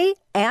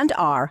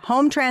 K&R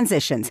Home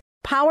Transitions,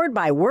 powered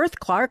by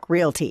Worth Clark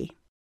Realty.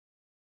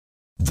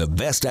 The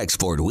best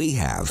export we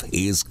have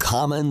is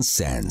common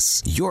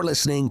sense. You're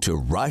listening to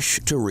Rush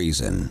to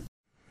Reason.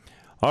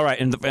 All right,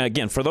 and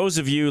again, for those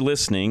of you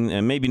listening,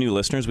 and maybe new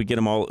listeners, we get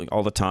them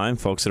all the time,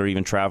 folks that are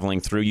even traveling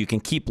through. You can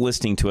keep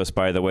listening to us,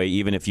 by the way,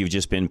 even if you've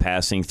just been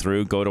passing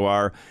through. Go to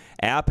our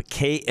app,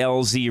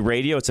 KLZ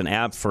Radio. It's an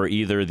app for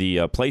either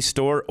the Play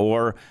Store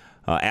or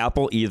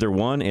Apple, either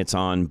one. It's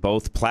on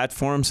both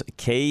platforms,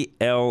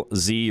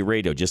 KLZ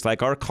Radio, just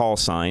like our call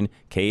sign,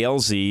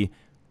 KLZ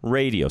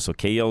Radio. So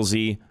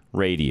KLZ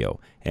Radio.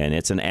 And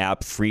it's an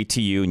app free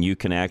to you, and you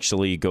can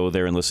actually go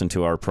there and listen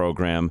to our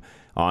program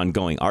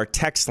ongoing. Our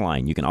text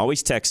line, you can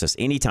always text us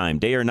anytime,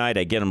 day or night.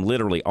 I get them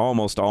literally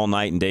almost all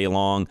night and day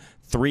long.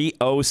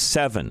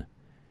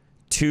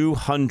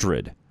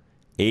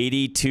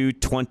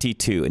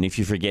 307-200-8222. And if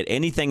you forget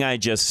anything I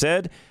just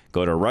said,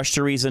 go to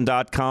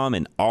rushtoreason.com,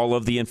 and all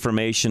of the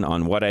information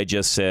on what I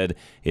just said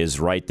is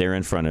right there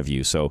in front of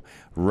you. So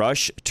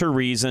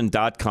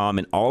rushtoreason.com,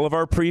 and all of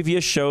our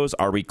previous shows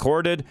are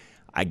recorded.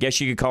 I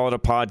guess you could call it a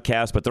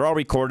podcast, but they're all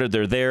recorded.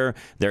 They're there.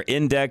 They're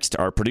indexed.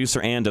 Our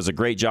producer, Ann, does a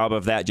great job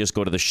of that. Just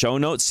go to the show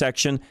notes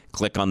section,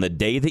 click on the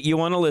day that you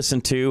want to listen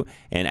to,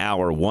 and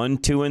hour 1,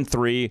 2, and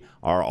 3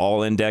 are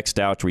all indexed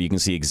out where you can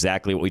see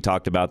exactly what we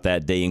talked about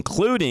that day,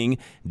 including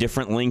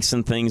different links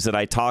and things that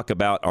I talk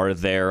about are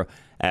there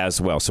as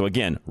well. So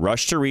again,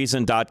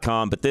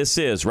 rushtoreason.com, but this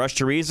is Rush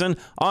to Reason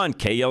on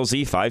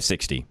KLZ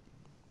 560.